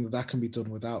I think that can be done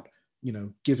without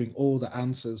giving all the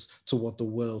answers to what the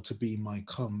world to be might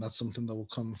come. That's something that will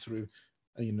come through,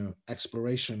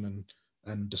 exploration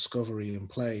and discovery and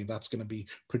play. That's going to be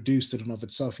produced in and of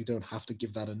itself. You don't have to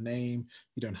give that a name.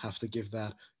 You don't have to give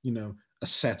that, a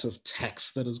set of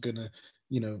text that is going to,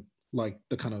 like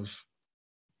the kind of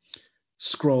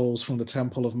scrolls from the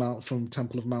Temple of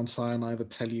Mount Sinai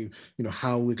that tell you,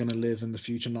 how we're going to live in the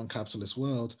future non-capitalist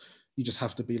world. You just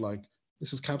have to be like,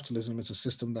 this is capitalism. It's a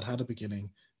system that had a beginning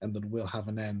and that will have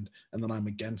an end. And then I'm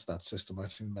against that system. I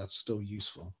think that's still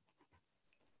useful.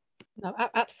 No,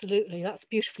 absolutely. That's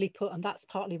beautifully put. And that's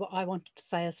partly what I wanted to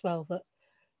say as well, that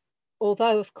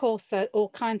although, of course, there are all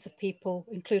kinds of people,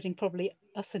 including probably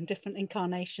us in different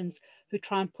incarnations, who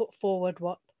try and put forward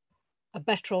what a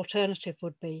better alternative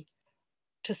would be,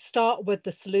 to start with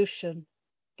the solution,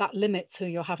 that limits who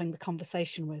you're having the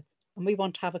conversation with. And we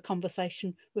want to have a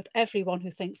conversation with everyone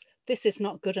who thinks this is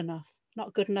not good enough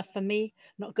for me,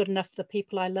 not good enough for the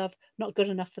people I love, not good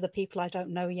enough for the people I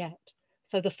don't know yet.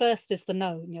 So the first is the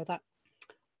no, that,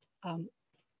 I've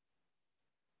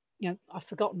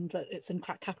forgotten that it's in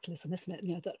capitalism, isn't it?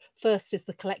 That first is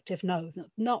the collective no,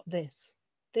 not this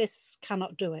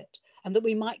cannot do it. And that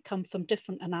we might come from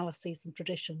different analyses and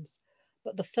traditions,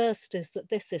 but the first is that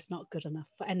this is not good enough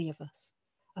for any of us.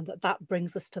 And that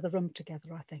brings us to the room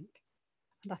together, I think.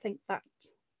 And I think that,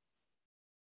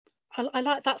 I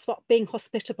like that's what being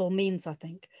hospitable means, I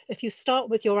think. If you start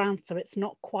with your answer, it's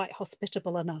not quite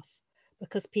hospitable enough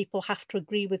because people have to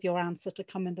agree with your answer to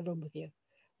come in the room with you.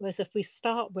 Whereas if we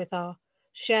start with our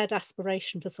shared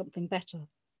aspiration for something better,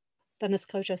 then as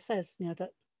Kojo says,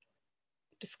 that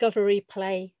discovery,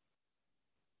 play,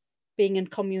 being in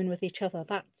commune with each other,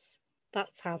 that's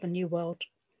how the new world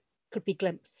could be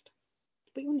glimpsed.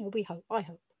 But I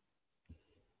hope.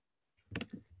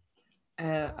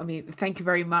 Thank you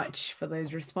very much for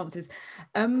those responses.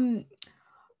 I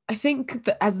think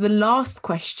that as the last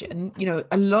question,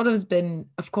 a lot has been,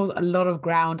 of course, a lot of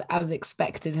ground, as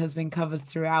expected, has been covered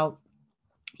throughout,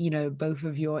 both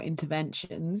of your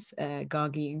interventions,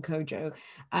 Gargi and Kojo.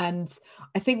 And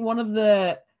I think one of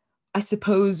the, I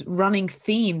suppose, running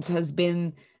themes has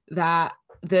been that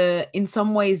in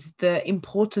some ways, the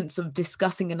importance of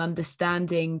discussing and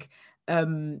understanding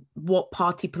what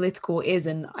party political is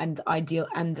and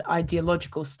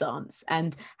ideological stance,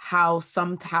 and how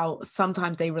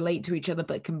sometimes they relate to each other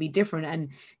but can be different. And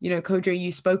Kojo,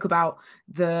 you spoke about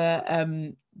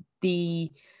the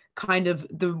kind of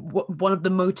one of the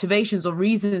motivations or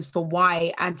reasons for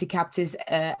why anti-capitalist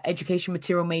education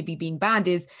material may be being banned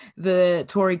is the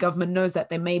Tory government knows that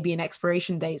there may be an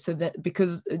expiration date, so that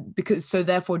because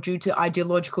therefore, due to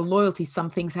ideological loyalty, some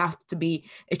things have to be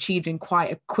achieved in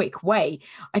quite a quick way.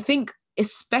 I think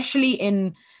especially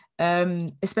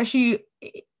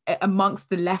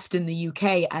amongst the left in the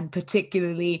UK, and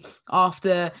particularly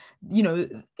after,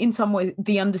 in some ways,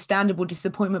 the understandable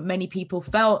disappointment many people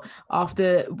felt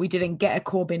after we didn't get a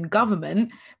Corbyn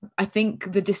government. I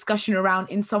think the discussion around,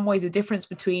 in some ways, the difference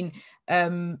between,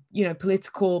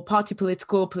 political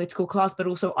class, but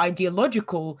also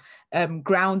ideological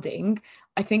grounding.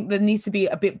 I think there needs to be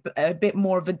a bit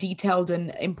more of a detailed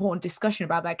and important discussion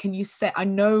about that. Can you say, I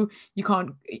know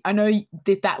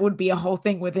that would be a whole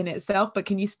thing within itself, but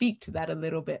can you speak to that a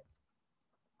little bit?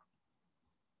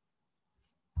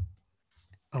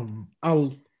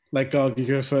 I'll let Gargi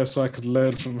go first so I could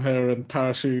learn from her and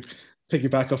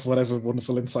piggyback off whatever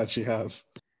wonderful insight she has.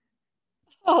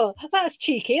 Oh, that's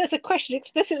cheeky. That's a question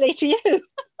explicitly to you.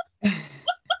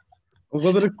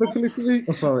 Was it explicitly to me?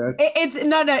 Oh, sorry.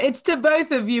 It's to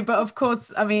both of you, but of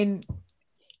course, yeah.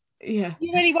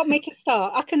 You really want me to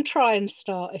start? I can try and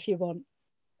start if you want,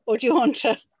 or do you want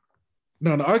to?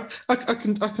 No, I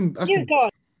can. You go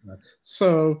on.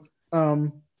 So,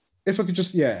 if I could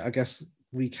just, I guess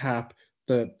recap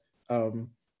that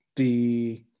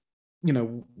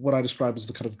what I described as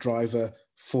the kind of driver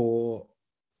for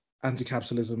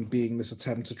anti-capitalism being this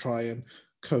attempt to try and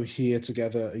cohere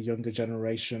together a younger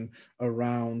generation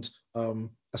around a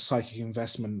psychic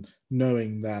investment,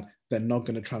 knowing that they're not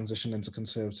going to transition into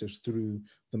conservatives through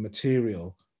the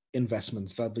material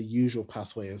investments, that the usual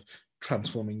pathway of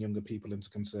transforming younger people into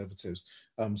conservatives.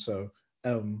 So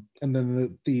what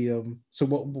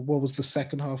was the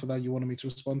second half of that you wanted me to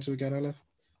respond to again, Elif?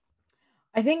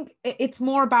 I think it's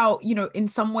more about, in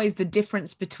some ways, the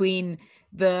difference between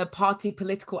the party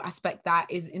political aspect that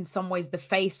is in some ways the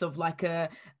face of like a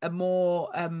more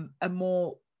of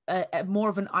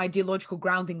an ideological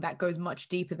grounding that goes much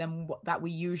deeper than what that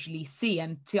we usually see,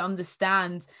 and to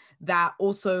understand that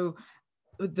also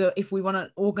if we want to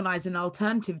organize an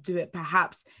alternative to it,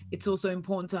 perhaps it's also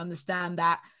important to understand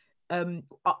that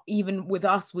even with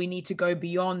us, we need to go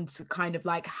beyond kind of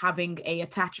like having a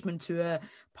attachment to a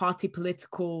party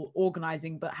political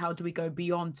organizing, but how do we go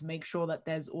beyond to make sure that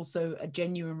there's also a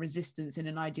genuine resistance in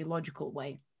an ideological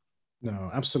way? No,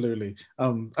 absolutely.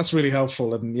 That's really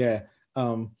helpful. And yeah,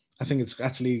 I think it's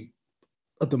actually,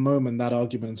 at the moment, that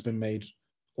argument has been made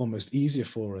almost easier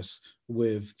for us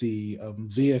with the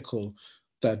vehicle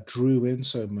that drew in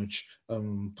so much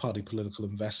party political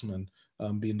investment,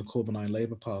 being the Corbynite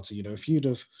Labour Party. You know, if you'd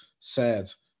have said,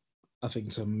 I think,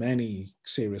 to many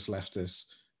serious leftists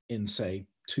in, say,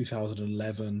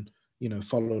 2011, you know,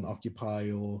 following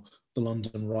Occupy or the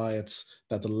London riots,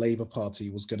 that the Labour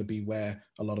Party was going to be where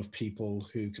a lot of people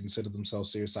who consider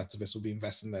themselves serious activists would be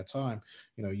investing their time,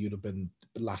 you know, you'd have been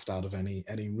laughed out of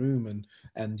any room.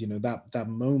 And you know, that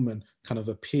moment kind of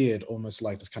appeared almost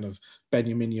like this kind of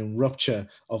Benjaminian rupture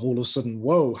of all of a sudden,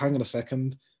 whoa, hang on a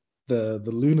second, the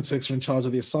lunatics are in charge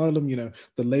of the asylum. You know,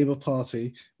 the Labour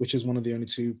Party, which is one of the only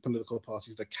two political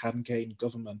parties that can gain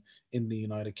government in the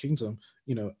United Kingdom,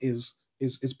 you know, is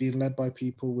being led by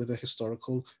people with a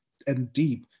historical and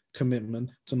deep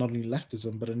commitment to not only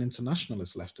leftism but an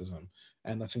internationalist leftism.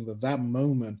 And I think that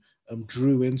moment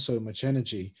drew in so much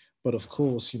energy. But of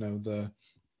course, you know, the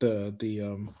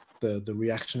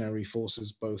reactionary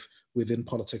forces both within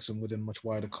politics and within much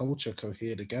wider culture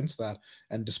cohered against that.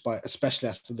 And despite, especially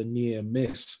after the near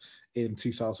miss in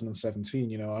 2017,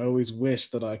 you know, I always wish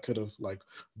that I could have like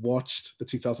watched the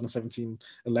 2017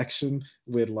 election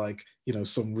with like, you know,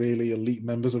 some really elite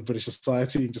members of British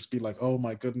society and just be like, oh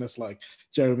my goodness, like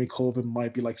Jeremy Corbyn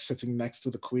might be like sitting next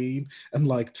to the Queen and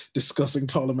like discussing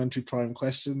parliamentary prime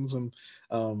questions. And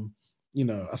you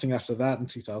know, I think after that in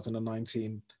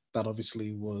 2019, that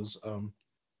obviously was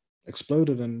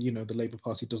exploded, and you know, the Labour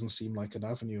Party doesn't seem like an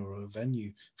avenue or a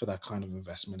venue for that kind of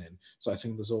investment in. So I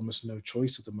think there's almost no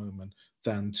choice at the moment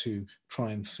than to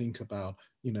try and think about,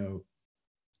 you know,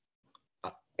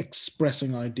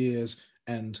 expressing ideas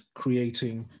and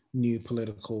creating new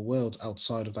political worlds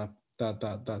outside of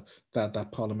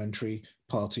that parliamentary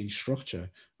party structure.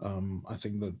 I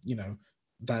think that, you know,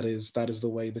 that is the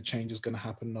way the change is going to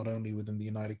happen, not only within the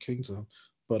United Kingdom,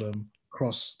 but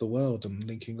across the world, and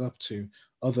linking up to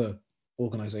other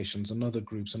organizations and other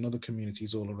groups and other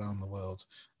communities all around the world.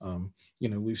 You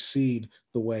know, we've seen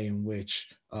the way in which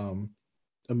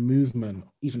a movement,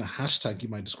 even a hashtag you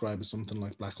might describe as something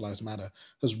like Black Lives Matter,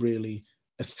 has really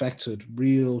affected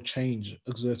real change,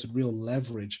 exerted real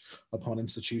leverage upon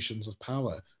institutions of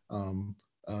power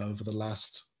over the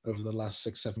last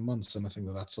 6-7 months. And I think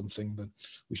that that's something that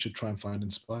we should try and find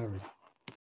inspiring.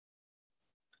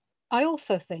 I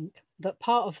also think that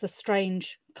part of the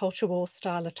strange culture war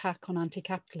style attack on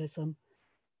anti-capitalism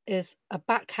is a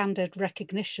backhanded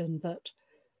recognition that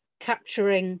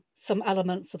capturing some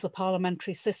elements of the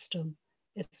parliamentary system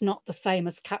is not the same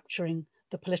as capturing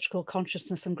the political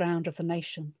consciousness and ground of the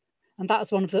nation. And that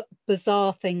is one of the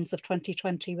bizarre things of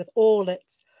 2020, with all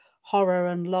its horror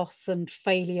and loss and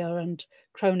failure and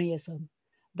cronyism,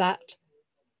 that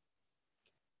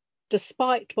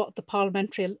despite what the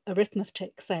parliamentary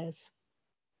arithmetic says,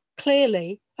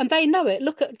 clearly, and they know it,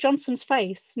 look at Johnson's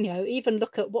face, you know, even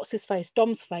look at what's his face,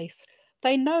 Dom's face,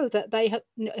 they know that they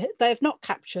have not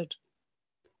captured.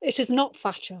 It is not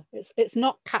Thatcher. It's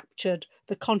not captured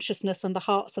the consciousness and the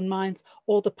hearts and minds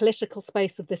or the political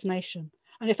space of this nation.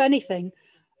 And if anything,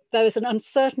 there is an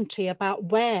uncertainty about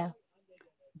where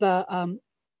the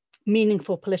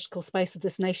meaningful political space of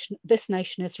this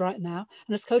nation is right now.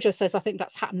 And as Kojo says, I think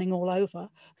that's happening all over. I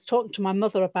was talking to my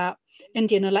mother about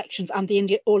Indian elections and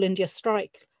the All India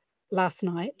strike last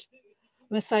night.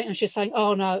 And she's saying,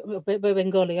 oh no, we're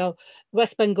Bengali. Oh,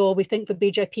 West Bengal, we think the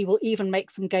BJP will even make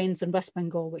some gains in West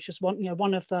Bengal, which is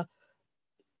one of the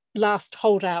last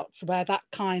holdouts where that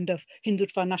kind of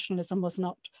Hindutva nationalism was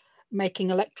not making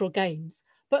electoral gains.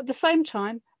 But at the same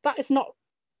time, that is not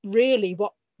really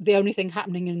the only thing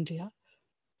happening in India.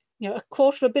 You know,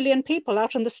 250 million people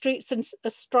out on the streets in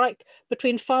a strike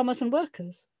between farmers and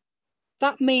workers.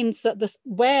 That means that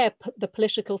where the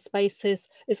political space is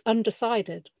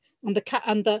undecided. And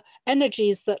the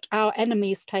energies that our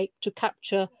enemies take to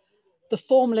capture the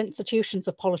formal institutions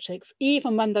of politics,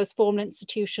 even when those formal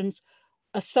institutions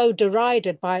are so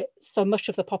derided by so much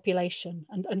of the population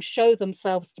and show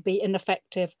themselves to be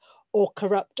ineffective or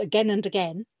corrupt again and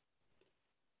again,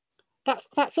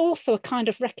 that's also a kind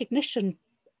of recognition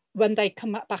when they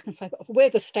come back and say,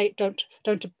 we're the state,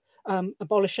 don't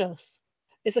abolish us,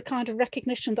 is a kind of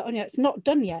recognition that, oh, yeah, it's not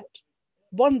done yet.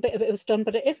 One bit of it was done,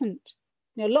 but it isn't.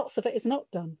 You know, lots of it is not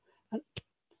done.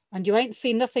 And you ain't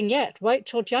seen nothing yet. Wait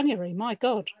till January, my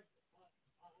God.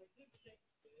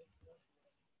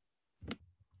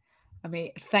 I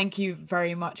mean, thank you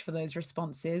very much for those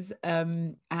responses.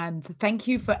 And thank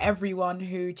you for everyone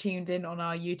who tuned in on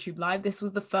our YouTube live. This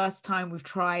was the first time we've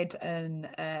tried an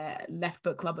Left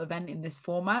Book Club event in this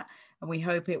format, and we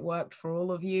hope it worked for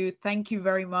all of you. Thank you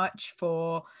very much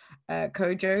for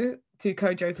Kojo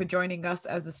for joining us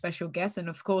as a special guest. And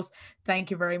of course,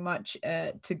 thank you very much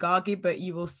to Gargi, but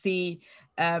you will see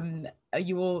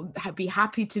you will be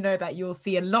happy to know that you'll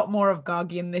see a lot more of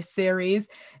Gargi in this series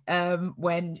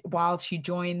while she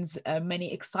joins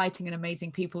many exciting and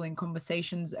amazing people in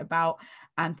conversations about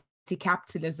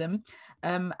anti-capitalism.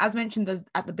 As mentioned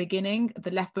at the beginning,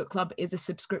 the Left Book Club is a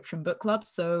subscription book club,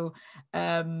 so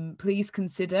please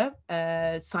consider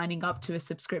signing up to a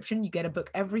subscription. You get a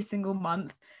book every single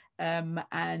month.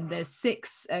 And there's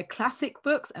 6 classic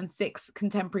books and 6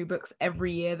 contemporary books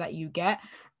every year that you get.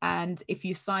 And if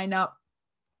you sign up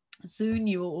soon,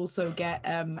 you will also get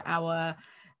our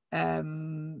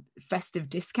festive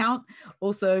discount.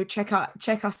 Also check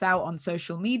us out on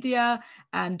social media,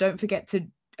 and don't forget to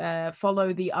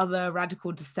follow the other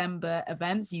Radical December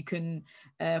events. You can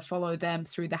follow them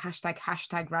through the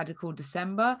hashtag Radical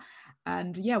December.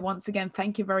 And yeah, once again,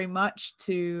 thank you very much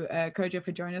to Kojo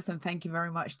for joining us, and thank you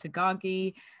very much to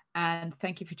Gargi, and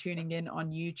thank you for tuning in on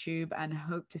YouTube, and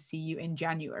hope to see you in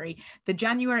January. The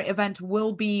January event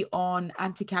will be on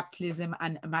anti-capitalism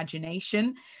and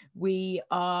imagination. We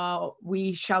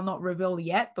shall not reveal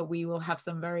yet, but we have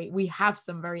some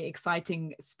very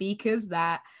exciting speakers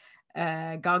that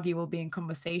Gargi will be in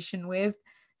conversation with.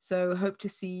 So hope to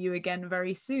see you again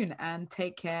very soon, and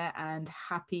take care, and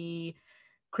happy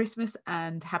Christmas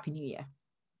and Happy New Year.